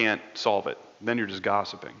problem that can't solve it. Then you're just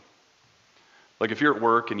gossiping. Like if you're at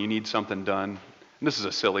work and you need something done, and this is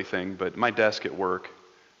a silly thing, but my desk at work,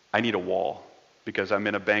 I need a wall because I'm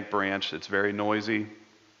in a bank branch. It's very noisy.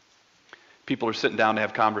 People are sitting down to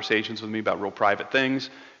have conversations with me about real private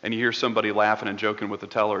things, and you hear somebody laughing and joking with the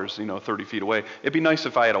tellers, 30 feet away. It'd be nice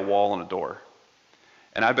if I had a wall and a door.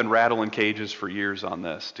 And I've been rattling cages for years on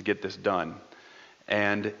this to get this done.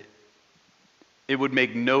 And it would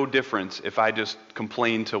make no difference if I just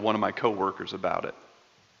complained to one of my coworkers about it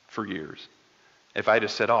for years. If I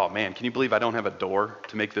just said, oh man, can you believe I don't have a door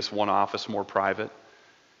to make this one office more private?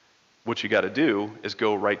 What you got to do is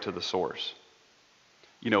go right to the source.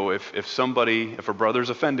 You know, if a brother's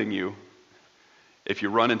offending you, if you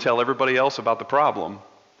run and tell everybody else about the problem,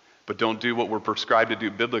 but don't do what we're prescribed to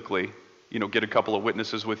do biblically, you know, get a couple of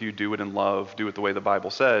witnesses with you, do it in love, do it the way the Bible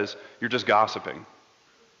says, you're just gossiping,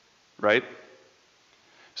 right?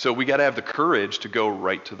 So we got to have the courage to go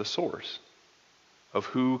right to the source of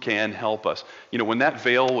who can help us. You know, when that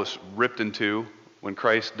veil was ripped in two, when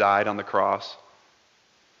Christ died on the cross,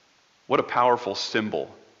 what a powerful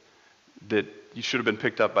symbol that you should have been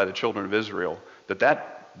picked up by the children of Israel,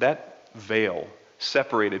 that veil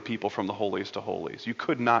separated people from the holiest of holies. You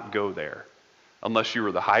could not go there unless you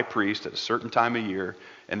were the high priest at a certain time of year,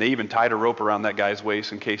 and they even tied a rope around that guy's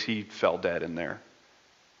waist in case he fell dead in there.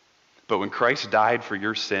 But when Christ died for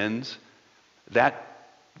your sins, that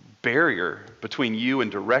barrier between you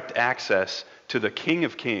and direct access to the King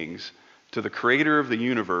of Kings, to the creator of the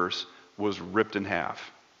universe, was ripped in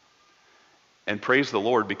half. And praise the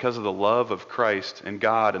Lord, because of the love of Christ and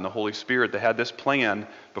God and the Holy Spirit that had this plan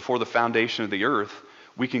before the foundation of the earth,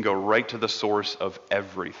 we can go right to the source of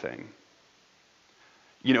everything.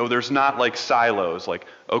 You know, there's not like silos, like,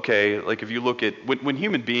 okay, like if you look at, when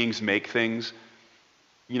human beings make things,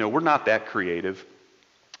 you know, we're not that creative.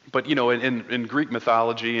 But, you know, in Greek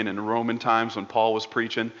mythology and in Roman times when Paul was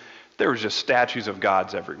preaching, there was just statues of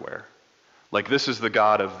gods everywhere. Like, this is the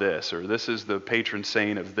god of this, or this is the patron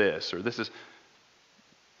saint of this, or this is...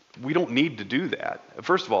 We don't need to do that.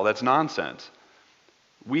 First of all, that's nonsense.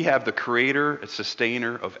 We have the creator and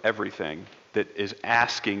sustainer of everything that is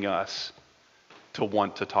asking us to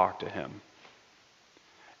want to talk to him.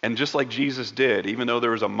 And just like Jesus did, even though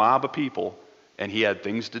there was a mob of people and he had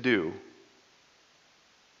things to do,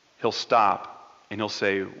 he'll stop and he'll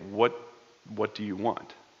say, what do you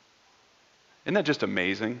want? Isn't that just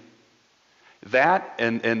amazing? That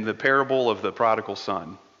and the parable of the prodigal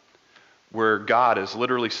son, where God is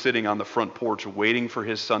literally sitting on the front porch waiting for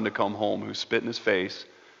his son to come home, who spit in his face,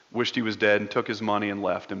 wished he was dead, and took his money and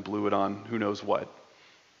left and blew it on who knows what.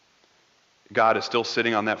 God is still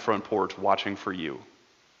sitting on that front porch watching for you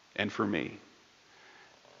and for me.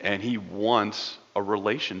 And he wants a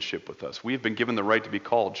relationship with us. We have been given the right to be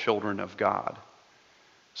called children of God.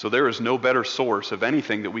 So there is no better source of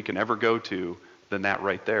anything that we can ever go to than that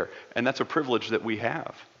right there. And that's a privilege that we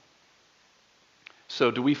have. So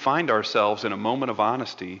do we find ourselves in a moment of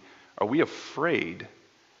honesty? Are we afraid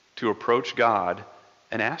to approach God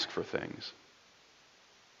and ask for things?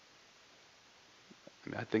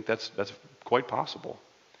 I think that's quite possible.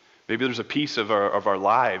 Maybe there's a piece of our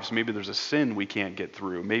lives. Maybe there's a sin we can't get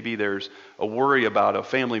through. Maybe there's a worry about a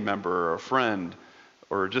family member or a friend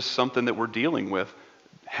or just something that we're dealing with.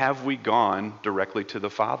 Have we gone directly to the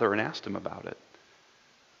Father and asked him about it?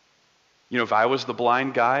 You know, if I was the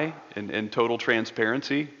blind guy in total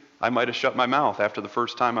transparency, I might have shut my mouth after the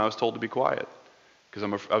first time I was told to be quiet, because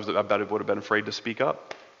I bet I would have been afraid to speak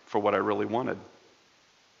up for what I really wanted.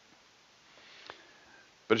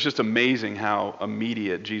 But it's just amazing how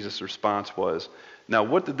immediate Jesus' response was. Now,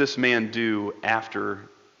 what did this man do after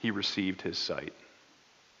he received his sight?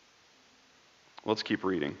 Let's keep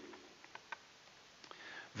reading.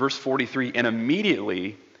 Verse 43, and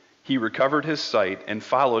immediately he recovered his sight and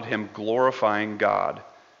followed him, glorifying God.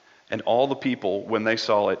 And all the people, when they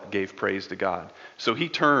saw it, gave praise to God. So he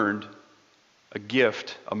turned a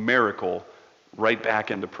gift, a miracle, right back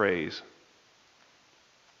into praise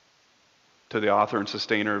to the author and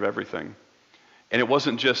sustainer of everything. And it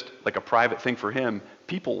wasn't just like a private thing for him.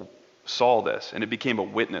 People saw this, and it became a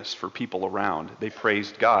witness for people around. They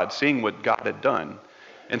praised God, seeing what God had done.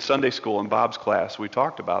 In Sunday school, in Bob's class, we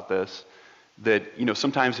talked about this, that, you know,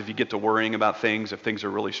 sometimes if you get to worrying about things, if things are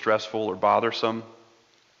really stressful or bothersome,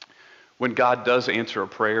 when God does answer a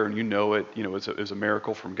prayer and you know it, you know, is a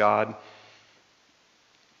miracle from God,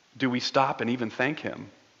 do we stop and even thank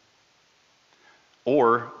him?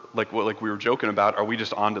 Or, like we were joking about, are we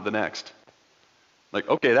just on to the next? Like,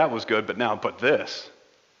 okay, that was good, but this.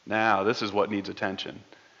 Now, this is what needs attention.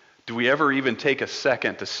 Do we ever even take a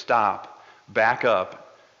second to stop, back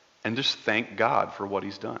up, and just thank God for what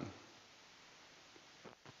he's done?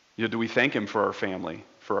 You know, do we thank him for our family,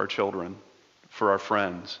 for our children, for our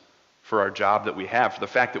friends, for our job that we have, for the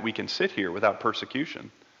fact that we can sit here without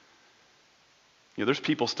persecution? You know, there's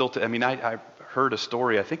people still, I heard a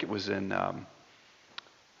story, I think it was in,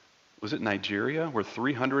 was it Nigeria, where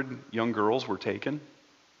 300 young girls were taken?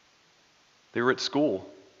 They were at school,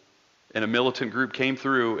 and a militant group came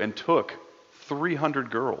through and took 300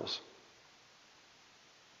 girls.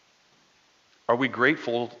 Are we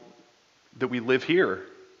grateful that we live here?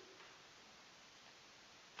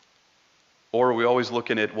 Or are we always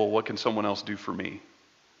looking at, well, what can someone else do for me?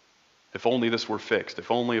 If only this were fixed. If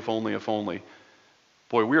only, if only, if only.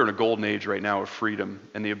 Boy, we are in a golden age right now of freedom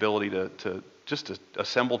and the ability to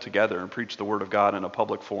assemble together and preach the Word of God in a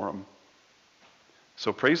public forum.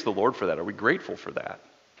 So praise the Lord for that. Are we grateful for that?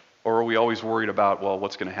 Or are we always worried about, well,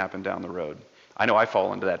 what's going to happen down the road? I know I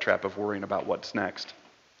fall into that trap of worrying about what's next.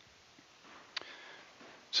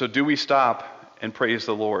 So do we stop and praise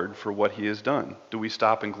the Lord for what He has done? Do we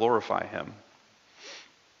stop and glorify Him?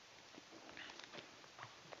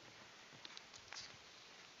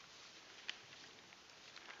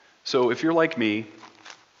 So if you're like me,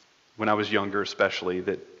 when I was younger especially,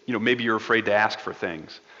 that maybe you're afraid to ask for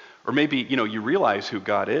things. Or maybe you realize who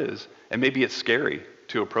God is, and maybe it's scary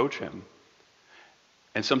to approach Him.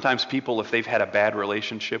 And sometimes people, if they've had a bad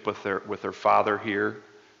relationship with their father here,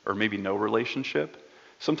 or maybe no relationship,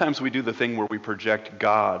 sometimes we do the thing where we project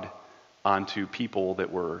God onto people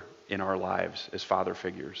that were in our lives as father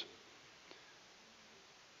figures.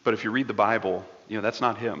 But if you read the Bible, that's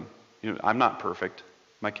not Him. I'm not perfect.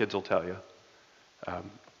 My kids will tell you.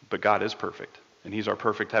 But God is perfect, and He's our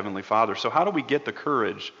perfect Heavenly Father. So how do we get the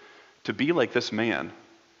courage to be like this man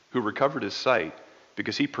who recovered his sight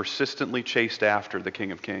because he persistently chased after the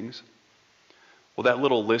King of Kings? Well, that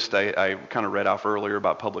little list I kind of read off earlier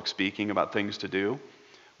about public speaking, about things to do.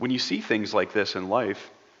 When you see things like this in life,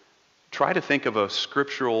 try to think of a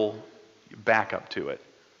scriptural backup to it.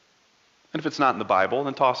 And if it's not in the Bible,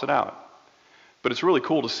 then toss it out. But it's really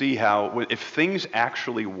cool to see how, if things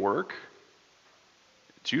actually work,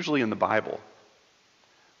 it's usually in the Bible.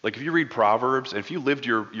 Like if you read Proverbs, and if you lived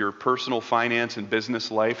your personal finance and business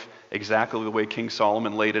life exactly the way King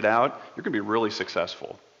Solomon laid it out, you're going to be really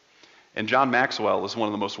successful. And John Maxwell is one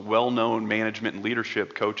of the most well-known management and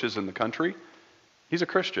leadership coaches in the country. He's a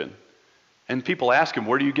Christian. And people ask him,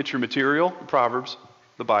 where do you get your material? Proverbs,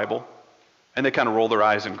 the Bible. And they kind of roll their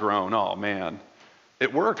eyes and groan, oh man,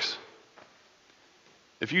 it works.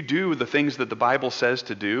 If you do the things that the Bible says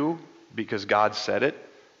to do because God said it,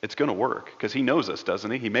 it's going to work because He knows us, doesn't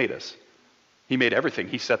He? He made us. He made everything.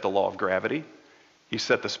 He set the law of gravity. He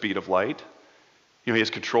set the speed of light. He has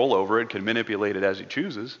control over it, can manipulate it as He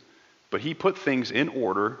chooses. But He put things in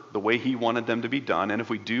order the way He wanted them to be done. And if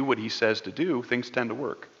we do what He says to do, things tend to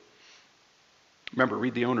work. Remember,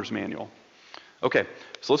 read the owner's manual. Okay,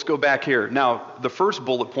 so let's go back here. Now, the first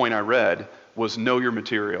bullet point I read was know your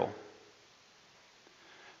material.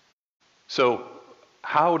 So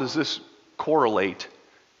how does this correlate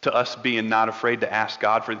to us being not afraid to ask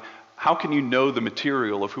God for? How can you know the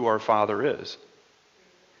material of who our Father is?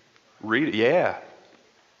 Read it. Yeah.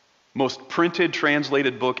 Most printed,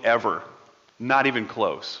 translated book ever. Not even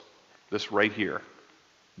close. This right here.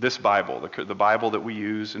 This Bible, the Bible that we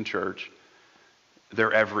use in church,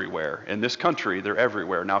 they're everywhere. In this country, they're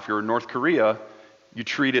everywhere. Now, if you're in North Korea, you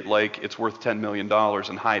treat it like it's worth $10 million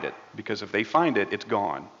and hide it. Because if they find it, it's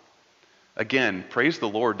gone. Again, praise the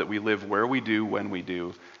Lord that we live where we do, when we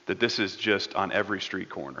do, that this is just on every street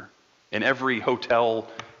corner. In every hotel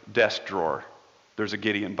desk drawer, there's a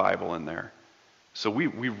Gideon Bible in there. So we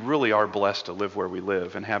really are blessed to live where we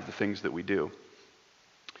live and have the things that we do.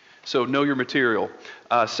 So know your material.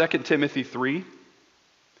 2 Timothy 3.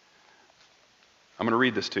 I'm going to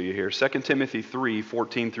read this to you here. 2 Timothy 3,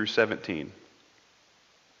 14 through 17.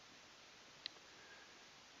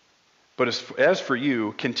 But as for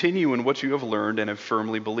you, continue in what you have learned and have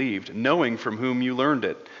firmly believed, knowing from whom you learned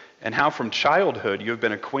it, and how from childhood you have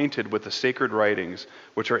been acquainted with the sacred writings,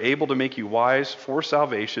 which are able to make you wise for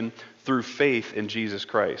salvation through faith in Jesus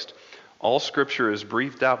Christ. All Scripture is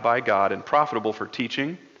breathed out by God and profitable for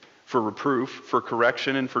teaching, for reproof, for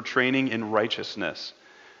correction, and for training in righteousness,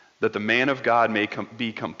 that the man of God may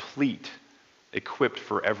be complete, equipped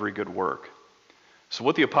for every good work. So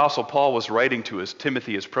what the Apostle Paul was writing to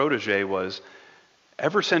Timothy, his protege, was,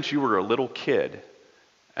 ever since you were a little kid,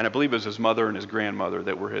 and I believe it was his mother and his grandmother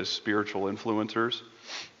that were his spiritual influencers,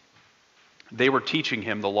 they were teaching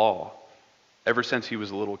him the law ever since he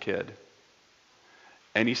was a little kid.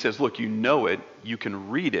 And he says, look, you know it, you can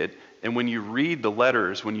read it, and when you read the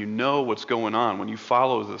letters, when you know what's going on, when you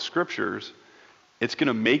follow the Scriptures, it's going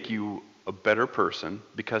to make you a better person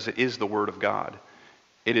because it is the Word of God.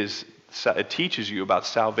 It teaches you about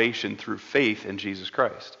salvation through faith in Jesus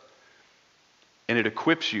Christ. And it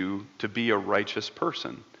equips you to be a righteous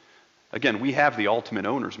person. Again, we have the ultimate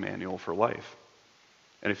owner's manual for life.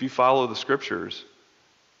 And if you follow the Scriptures,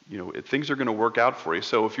 things are going to work out for you.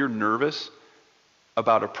 So if you're nervous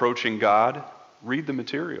about approaching God, read the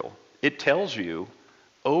material. It tells you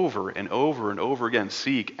over and over and over again,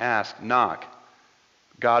 seek, ask, knock.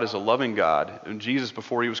 God is a loving God. And Jesus,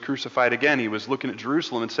 before he was crucified again, he was looking at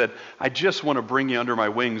Jerusalem and said, I just want to bring you under my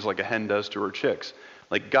wings like a hen does to her chicks.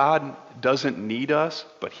 Like, God doesn't need us,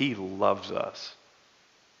 but he loves us.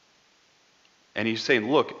 And he's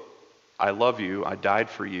saying, look, I love you. I died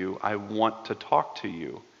for you. I want to talk to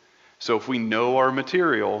you. So if we know our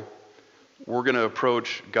material, we're going to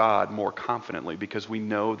approach God more confidently because we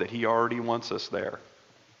know that he already wants us there.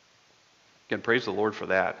 Again, praise the Lord for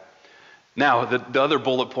that. Now, the other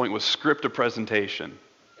bullet point was script of presentation.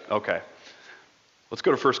 Okay. Let's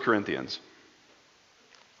go to 1 Corinthians.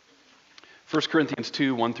 1 Corinthians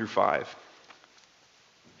 2, 1 through 5.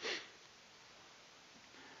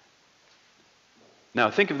 Now,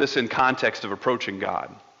 think of this in context of approaching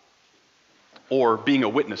God or being a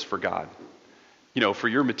witness for God. You know, for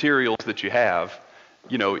your materials that you have,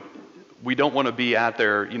 you know, we don't want to be out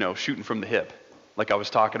there, you know, shooting from the hip, like I was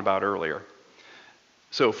talking about earlier.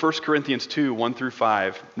 So 1 Corinthians 2, 1 through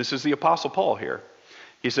 5, this is the Apostle Paul here.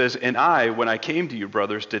 He says, and I, when I came to you,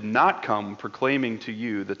 brothers, did not come proclaiming to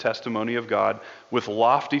you the testimony of God with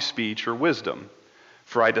lofty speech or wisdom.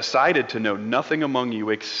 For I decided to know nothing among you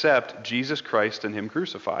except Jesus Christ and him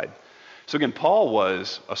crucified. So again, Paul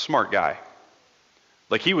was a smart guy.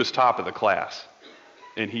 Like, he was top of the class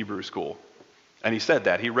in Hebrew school. And he said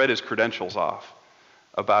that. He read his credentials off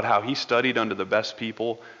about how he studied under the best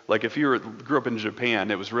people. Like, if you grew up in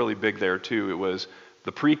Japan, it was really big there too. It was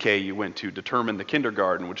the pre-K you went to determined the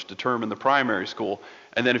kindergarten, which determined the primary school.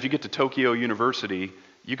 And then if you get to Tokyo University,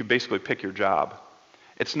 you could basically pick your job.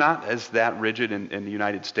 It's not as that rigid in the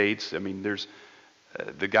United States. I mean, there's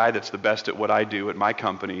the guy that's the best at what I do at my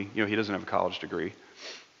company, you know, he doesn't have a college degree.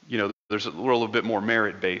 You know, there's a little bit more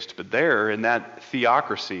merit-based. But there, in that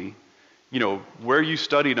theocracy, you know, where you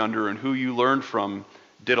studied under and who you learned from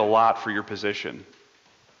did a lot for your position.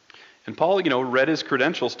 And Paul, you know, read his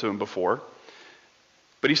credentials to him before.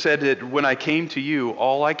 But he said that when I came to you,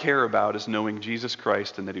 all I care about is knowing Jesus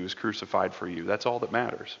Christ and that he was crucified for you. That's all that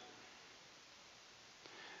matters.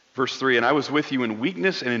 Verse 3, and I was with you in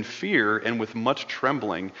weakness and in fear and with much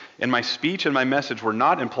trembling. And my speech and my message were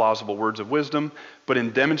not in plausible words of wisdom, but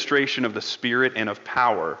in demonstration of the Spirit and of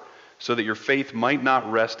power, so that your faith might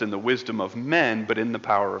not rest in the wisdom of men, but in the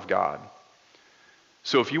power of God.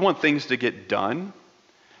 So if you want things to get done,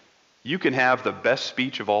 you can have the best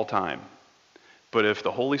speech of all time. But if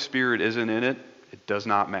the Holy Spirit isn't in it, it does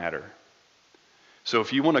not matter. So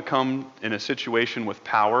if you want to come in a situation with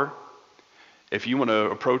power, if you want to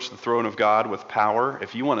approach the throne of God with power,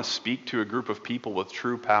 if you want to speak to a group of people with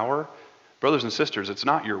true power, brothers and sisters, it's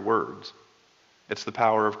not your words. It's the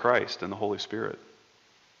power of Christ and the Holy Spirit.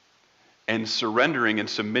 And surrendering and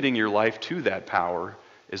submitting your life to that power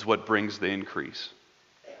is what brings the increase.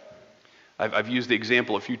 I've used the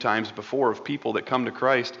example a few times before of people that come to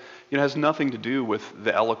Christ. It has nothing to do with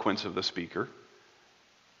the eloquence of the speaker.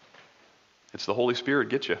 It's the Holy Spirit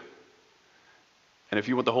gets you. And if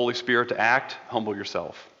you want the Holy Spirit to act, humble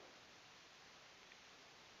yourself.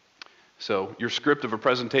 So your script of a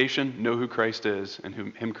presentation, know who Christ is and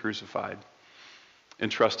him crucified.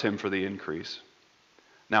 And trust him for the increase.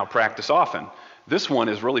 Now practice often. This one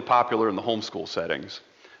is really popular in the homeschool settings.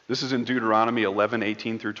 This is in Deuteronomy 11,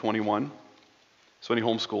 18 through 21. So any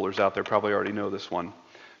homeschoolers out there probably already know this one.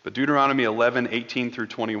 But Deuteronomy 11, 18 through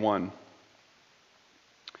 21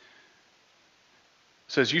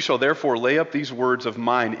 says, you shall therefore lay up these words of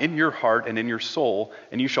mine in your heart and in your soul,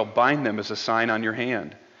 and you shall bind them as a sign on your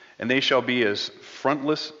hand. And they shall be as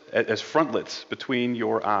frontlets between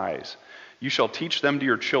your eyes. You shall teach them to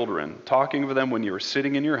your children, talking of them when you are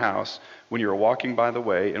sitting in your house, when you are walking by the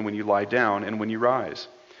way, and when you lie down, and when you rise.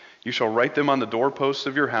 You shall write them on the doorposts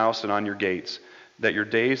of your house and on your gates, that your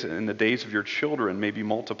days and the days of your children may be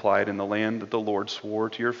multiplied in the land that the Lord swore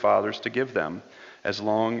to your fathers to give them, as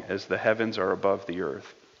long as the heavens are above the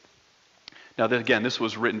earth. Now, again, this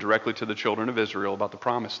was written directly to the children of Israel about the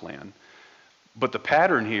promised land. But the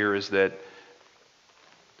pattern here is that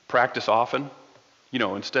practice often. You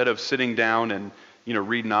know, instead of sitting down and, you know,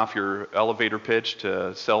 reading off your elevator pitch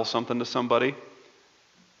to sell something to somebody,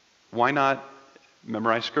 why not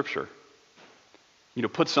memorize Scripture? You know,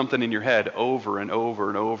 put something in your head over and over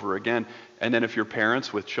and over again. And then if you're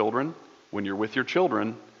parents with children, when you're with your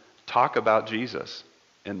children, talk about Jesus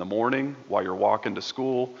in the morning, while you're walking to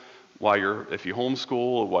school, if you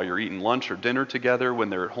homeschool, while you're eating lunch or dinner together, when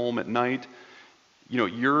they're at home at night. You know,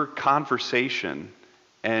 your conversation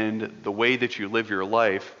and the way that you live your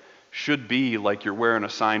life should be like you're wearing a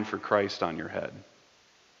sign for Christ on your head.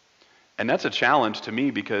 And that's a challenge to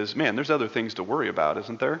me because, man, there's other things to worry about,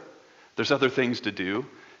 isn't there? There's other things to do.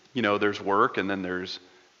 there's work, and then there's,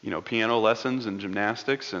 piano lessons and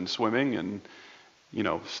gymnastics and swimming, and,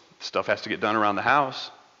 stuff has to get done around the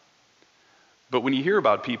house. But when you hear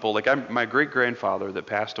about people, like my great-grandfather that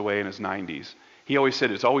passed away in his 90s, he always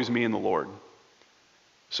said, it's always me and the Lord.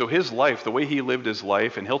 So his life, the way he lived his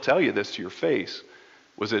life, and he'll tell you this to your face,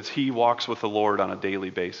 was that he walks with the Lord on a daily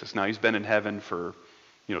basis. Now, he's been in heaven for,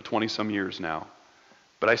 20-some years now.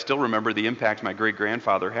 But I still remember the impact my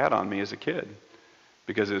great-grandfather had on me as a kid,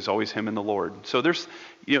 because it was always him and the Lord. So there's,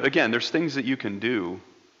 again, there's things that you can do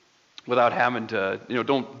without having to,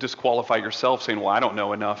 don't disqualify yourself saying, well, I don't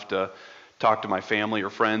know enough to talk to my family or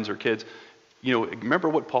friends or kids. Remember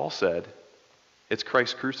what Paul said. It's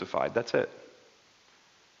Christ crucified. That's it.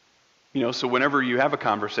 So whenever you have a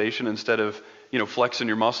conversation, instead of, flexing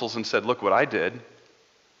your muscles and said, look what I did,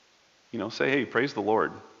 say, hey, praise the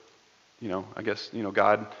Lord. I guess,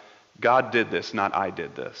 God did this, not I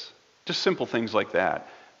did this. Just simple things like that,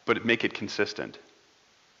 but make it consistent.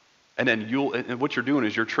 And then and what you're doing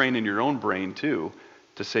is you're training your own brain too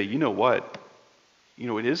to say, you know what?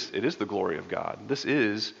 It is the glory of God. This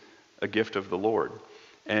is a gift of the Lord.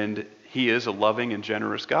 And he is a loving and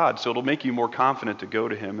generous God. So it'll make you more confident to go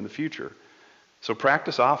to him in the future. So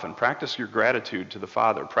practice often. Practice your gratitude to the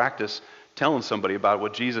Father. Practice telling somebody about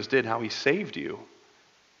what Jesus did, how he saved you.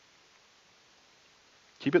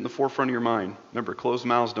 Keep it in the forefront of your mind. Remember, closed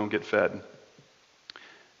mouths don't get fed.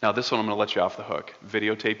 Now, this one I'm going to let you off the hook.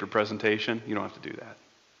 Videotape your presentation. You don't have to do that.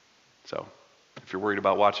 So if you're worried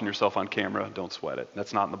about watching yourself on camera, don't sweat it.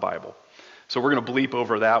 That's not in the Bible. So we're going to bleep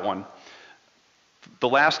over that one. The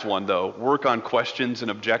last one, though, work on questions and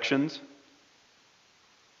objections.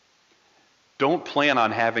 Don't plan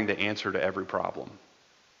on having the answer to every problem.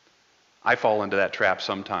 I fall into that trap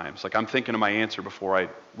sometimes. Like, I'm thinking of my answer before I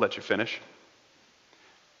let you finish.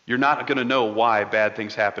 You're not going to know why bad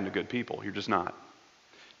things happen to good people. You're just not.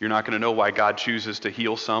 You're not going to know why God chooses to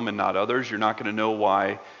heal some and not others. You're not going to know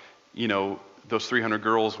why, those 300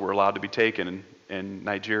 girls were allowed to be taken in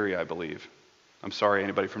Nigeria, I believe. I'm sorry,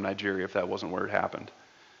 anybody from Nigeria, if that wasn't where it happened.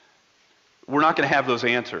 We're not going to have those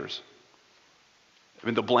answers. I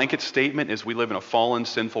mean, the blanket statement is we live in a fallen,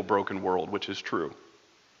 sinful, broken world, which is true.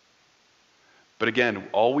 But again,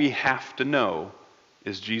 all we have to know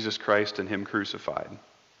is Jesus Christ and him crucified.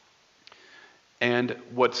 And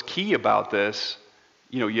what's key about this,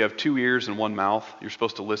 you have 2 ears and 1 mouth. You're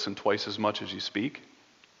supposed to listen twice as much as you speak.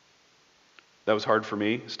 That was hard for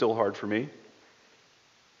me, still hard for me.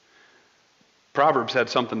 Proverbs had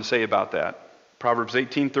something to say about that. Proverbs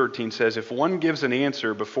 18:13 says, if one gives an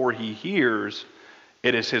answer before he hears,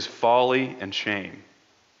 it is his folly and shame.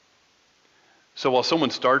 So while someone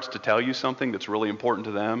starts to tell you something that's really important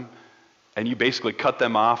to them, and you basically cut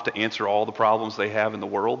them off to answer all the problems they have in the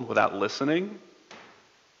world without listening.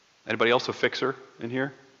 Anybody else a fixer in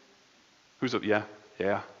here? Yeah.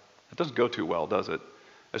 It doesn't go too well, does it?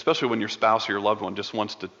 Especially when your spouse or your loved one just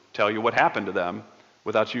wants to tell you what happened to them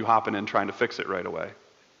without you hopping in trying to fix it right away.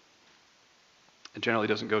 It generally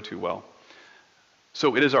doesn't go too well.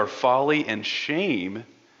 So it is our folly and shame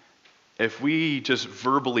if we just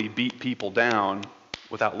verbally beat people down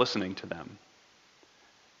without listening to them.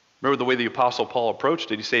 Remember the way the Apostle Paul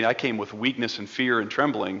approached it? He said, I came with weakness and fear and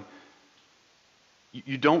trembling.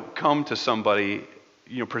 You don't come to somebody,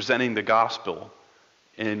 presenting the gospel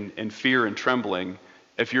in fear and trembling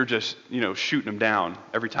if you're just, shooting them down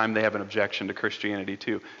every time they have an objection to Christianity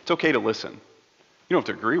too. It's okay to listen. You don't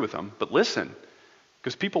have to agree with them, but listen.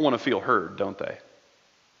 Because people want to feel heard, don't they?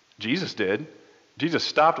 Jesus did. Jesus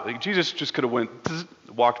stopped. Jesus just could have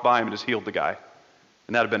walked by him and just healed the guy.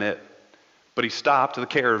 And that would have been it. But he stopped the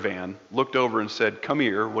caravan, looked over and said, come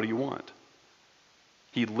here, what do you want?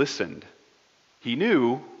 He listened. He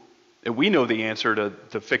knew, and we know the answer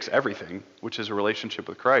to fix everything, which is a relationship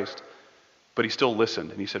with Christ. But he still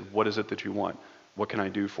listened, and he said, what is it that you want? What can I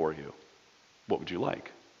do for you? What would you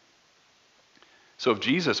like? So if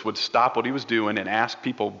Jesus would stop what he was doing and ask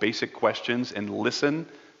people basic questions and listen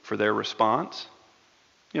for their response,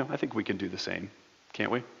 I think we can do the same,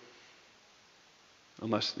 can't we?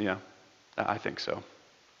 Unless, I think so.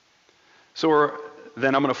 So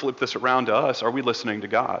then I'm going to flip this around to us. Are we listening to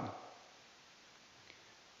God?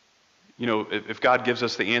 If God gives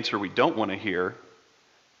us the answer we don't want to hear,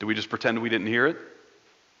 do we just pretend we didn't hear it?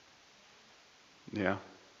 Yeah.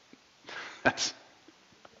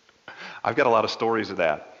 I've got a lot of stories of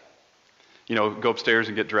that. Go upstairs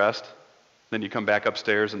and get dressed. Then you come back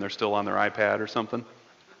upstairs and they're still on their iPad or something.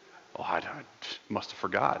 Oh, I must have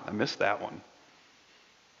forgot. I missed that one.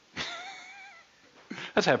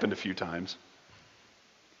 That's happened a few times.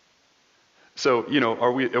 So,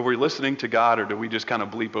 are we listening to God, or do we just kind of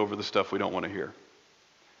bleep over the stuff we don't want to hear?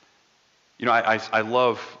 I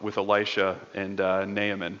love with Elisha and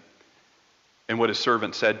Naaman and what his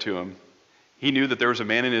servant said to him. He knew that there was a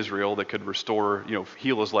man in Israel that could restore,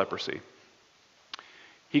 heal his leprosy.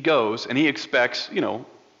 He goes and he expects,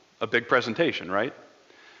 a big presentation, right?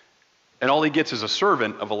 And all he gets is a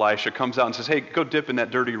servant of Elisha comes out and says, hey, go dip in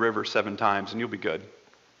that dirty river 7 times and you'll be good.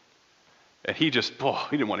 And he just,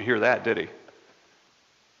 he didn't want to hear that, did he?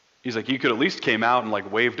 He's like, you could at least came out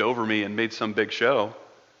and waved over me and made some big show.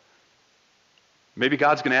 Maybe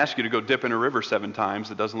God's going to ask you to go dip in a river 7 times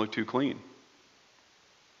that doesn't look too clean.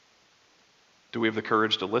 Do we have the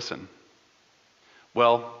courage to listen?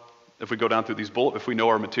 Well, if we go down through these if we know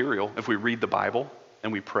our material, if we read the Bible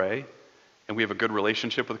and we pray and we have a good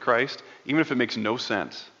relationship with Christ, even if it makes no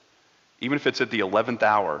sense, even if it's at the 11th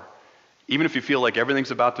hour, even if you feel like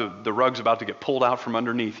the rug's about to get pulled out from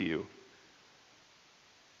underneath you,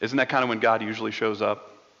 isn't that kind of when God usually shows up?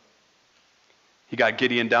 He got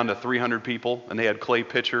Gideon down to 300 people, and they had clay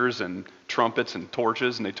pitchers and trumpets and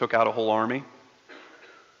torches, and they took out a whole army.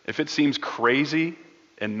 If it seems crazy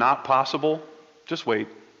and not possible, just wait.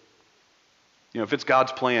 If it's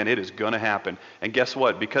God's plan, it is going to happen. And guess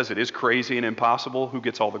what? Because it is crazy and impossible, who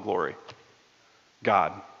gets all the glory?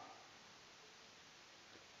 God.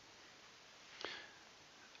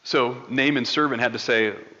 So Naaman's servant had to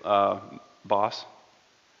say, boss,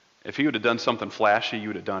 if he would have done something flashy, you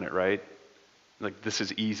would have done it, right? This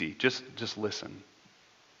is easy. Just listen.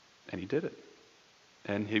 And he did it.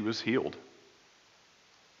 And he was healed.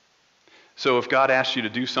 So if God asks you to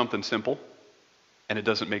do something simple and it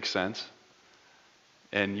doesn't make sense,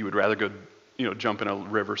 and you would rather go, jump in a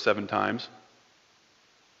river 7 times,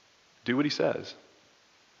 do what he says.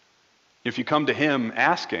 If you come to him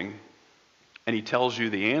asking and he tells you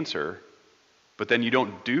the answer, but then you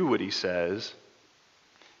don't do what he says,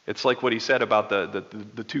 it's like what he said about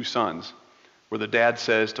the 2 sons, where the dad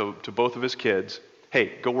says to both of his kids,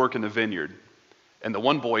 hey, go work in the vineyard. And the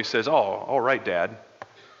one boy says, oh, all right, Dad.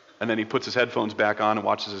 And then he puts his headphones back on and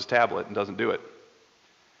watches his tablet and doesn't do it.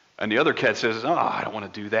 And the other kid says, oh, I don't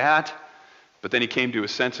want to do that. But then he came to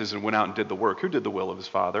his senses and went out and did the work. Who did the will of his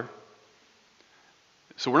father?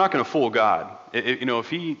 So we're not going to fool God.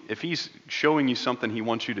 If he's showing you something he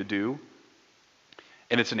wants you to do,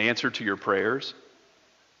 and it's an answer to your prayers,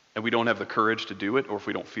 and we don't have the courage to do it, or if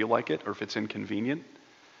we don't feel like it, or if it's inconvenient,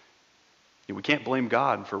 we can't blame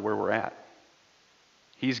God for where we're at.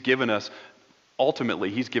 Ultimately,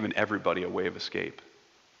 he's given everybody a way of escape.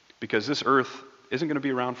 Because this earth isn't going to be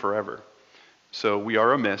around forever. So we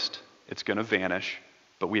are a mist, it's going to vanish,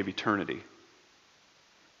 but we have eternity.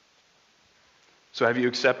 So have you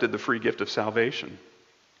accepted the free gift of salvation?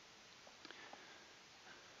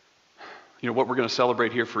 What we're going to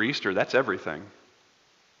celebrate here for Easter, that's everything.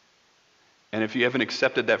 And if you haven't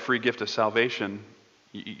accepted that free gift of salvation,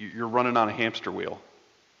 you're running on a hamster wheel.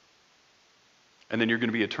 And then you're going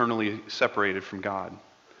to be eternally separated from God.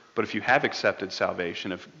 But if you have accepted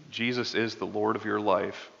salvation, if Jesus is the Lord of your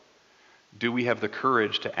life, do we have the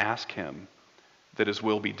courage to ask him that his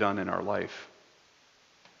will be done in our life?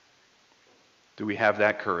 Do we have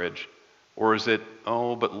that courage? Or is it,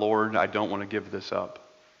 oh, but Lord, I don't want to give this up?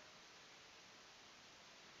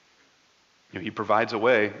 He provides a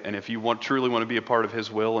way, and if you truly want to be a part of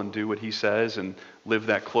his will and do what he says and live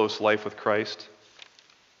that close life with Christ,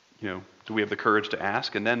 do we have the courage to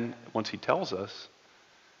ask? And then once he tells us,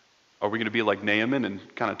 are we going to be like Naaman and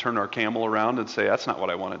kind of turn our camel around and say, that's not what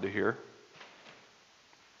I wanted to hear?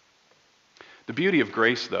 The beauty of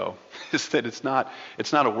grace, though, is that it's not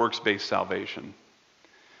a works-based salvation.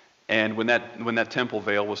 And when that temple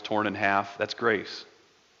veil was torn in half, that's grace.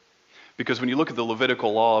 Because when you look at the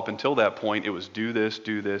Levitical law up until that point, it was do this,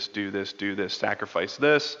 do this, do this, do this, sacrifice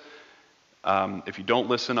this. If you don't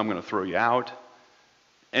listen, I'm going to throw you out.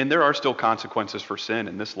 And there are still consequences for sin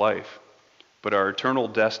in this life. But our eternal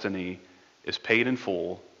destiny is paid in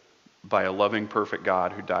full by a loving, perfect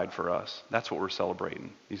God who died for us. That's what we're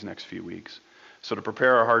celebrating these next few weeks. So to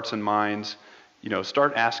prepare our hearts and minds,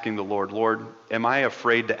 start asking the Lord, Lord, am I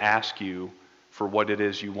afraid to ask you for what it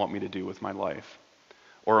is you want me to do with my life?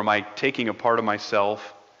 Or am I taking a part of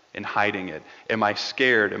myself and hiding it? Am I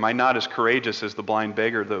scared? Am I not as courageous as the blind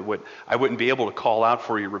beggar that I wouldn't be able to call out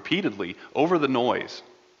for you repeatedly over the noise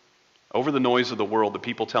of the world, the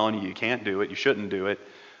people telling you can't do it, you shouldn't do it,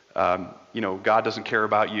 God doesn't care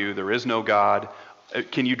about you, there is no God.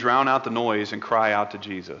 Can you drown out the noise and cry out to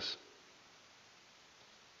Jesus?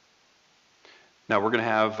 Now we're going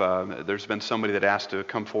to have, there's been somebody that asked to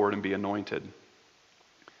come forward and be anointed.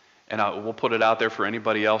 And we'll put it out there for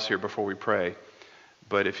anybody else here before we pray.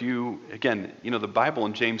 But if the Bible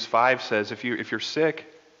in James 5 says, if you're sick,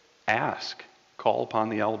 ask, call upon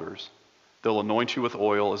the elders. They'll anoint you with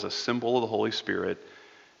oil as a symbol of the Holy Spirit,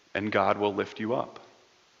 and God will lift you up.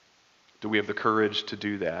 Do we have the courage to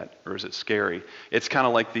do that, or is it scary? It's kind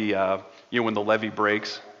of like when the levee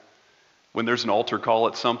breaks. When there's an altar call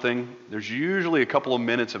at something, there's usually a couple of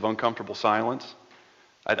minutes of uncomfortable silence.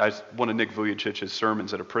 One of Nick Vujicic's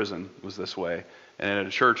sermons at a prison was this way, and at a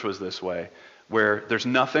church was this way, where there's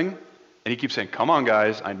nothing, and he keeps saying, "Come on,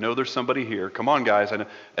 guys, I know there's somebody here. Come on, guys." And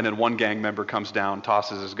then one gang member comes down,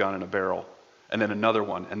 tosses his gun in a barrel, and then another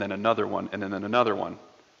one, and then another one, and then another one,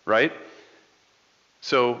 right?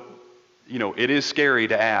 So, it is scary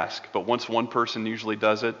to ask, but once one person usually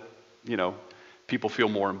does it, people feel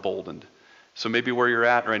more emboldened. So maybe where you're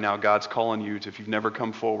at right now, God's calling you to, if you've never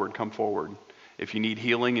come forward, come forward. If you need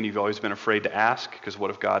healing and you've always been afraid to ask, because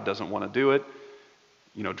what if God doesn't want to do it?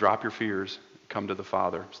 Drop your fears, come to the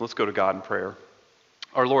Father. So let's go to God in prayer.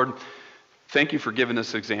 Our Lord, thank you for giving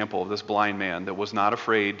this example of this blind man that was not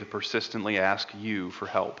afraid to persistently ask you for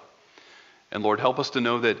help. And Lord, help us to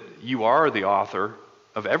know that you are the author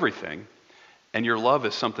of everything, and your love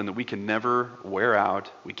is something that we can never wear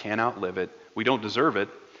out. We can't outlive it. We don't deserve it.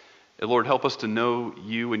 And Lord, help us to know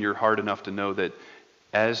you in your heart enough to know that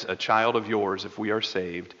as a child of yours, if we are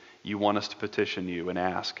saved, you want us to petition you and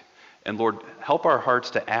ask. And Lord, help our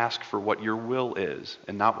hearts to ask for what your will is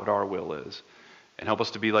and not what our will is. And help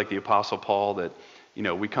us to be like the Apostle Paul, that,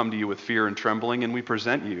 we come to you with fear and trembling, and we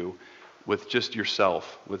present you with just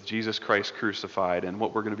yourself, with Jesus Christ crucified. And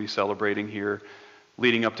what we're going to be celebrating here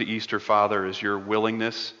leading up to Easter, Father, is your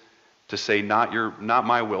willingness to say, not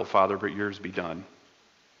my will, Father, but yours be done.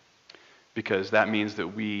 Because that means that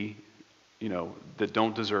we, that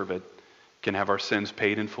don't deserve it, can have our sins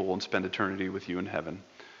paid in full and spend eternity with you in heaven.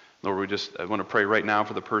 Lord, I want to pray right now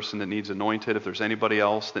for the person that needs anointed. If there's anybody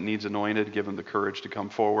else that needs anointed, give them the courage to come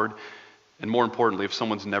forward. And more importantly, if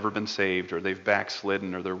someone's never been saved, or they've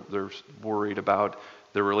backslidden, or they're worried about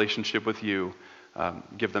their relationship with you,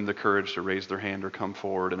 give them the courage to raise their hand or come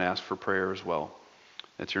forward and ask for prayer as well.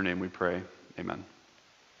 That's your name we pray. Amen.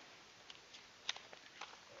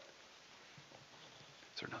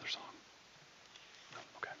 Is there another song? No?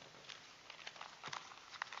 Okay.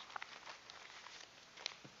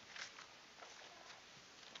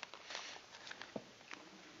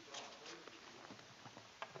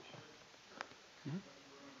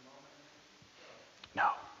 No.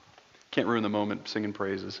 Can't ruin the moment singing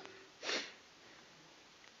praises.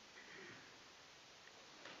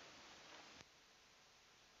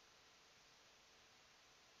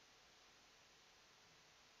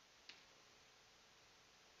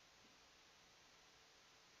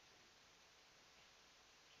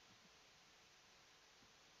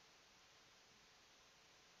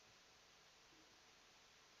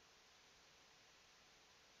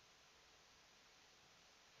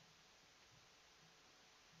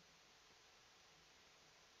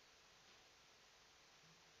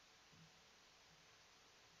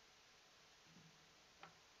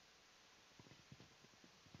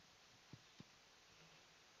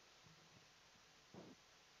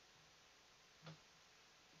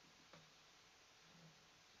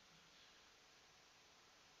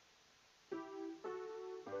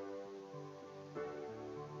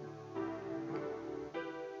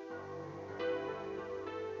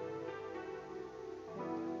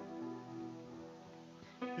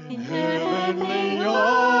 In heavenly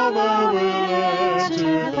armor we'll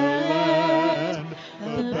enter the land.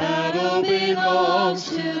 The battle belongs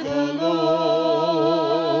to the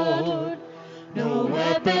Lord. No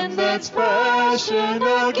weapon that's fashioned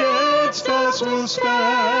against us will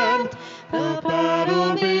stand. The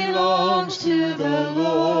battle belongs to the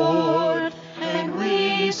Lord. And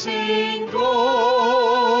we sing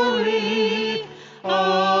glory,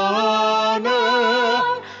 honor,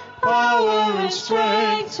 power and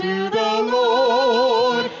strength to the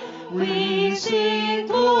Lord. We sing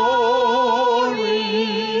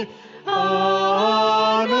glory,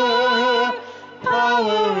 honor,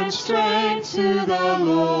 power and strength to the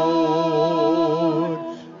Lord.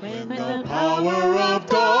 When the power of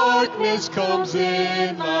darkness comes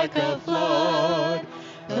in like a flood,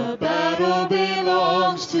 the battle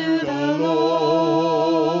belongs to the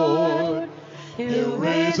Lord. He'll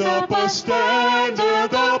raise up a standard,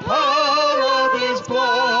 the power of his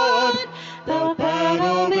blood. The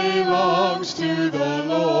battle belongs to the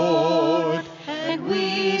Lord. And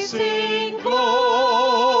we sing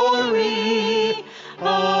glory,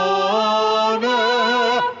 honor,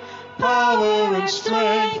 power and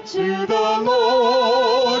strength to the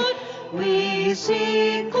Lord. We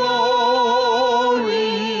sing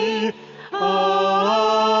glory,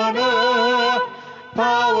 honor,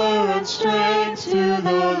 power and strength to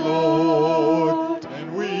the Lord.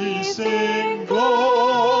 And we sing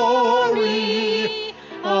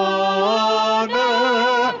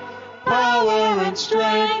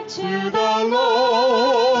to the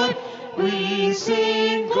Lord. We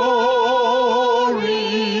sing glory,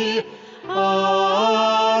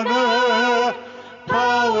 honor,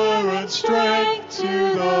 power and strength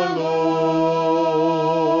to the Lord.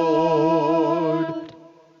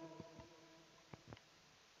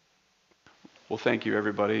 Well, thank you,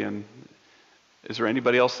 everybody. And is there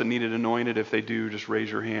anybody else that needed anointed? If they do, just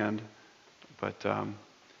raise your hand. But anything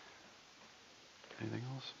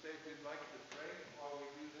else? If you'd like to pray while we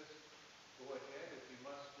do this, go ahead. If you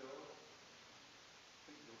must go,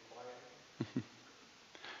 please go quiet.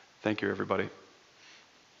 Thank you, everybody.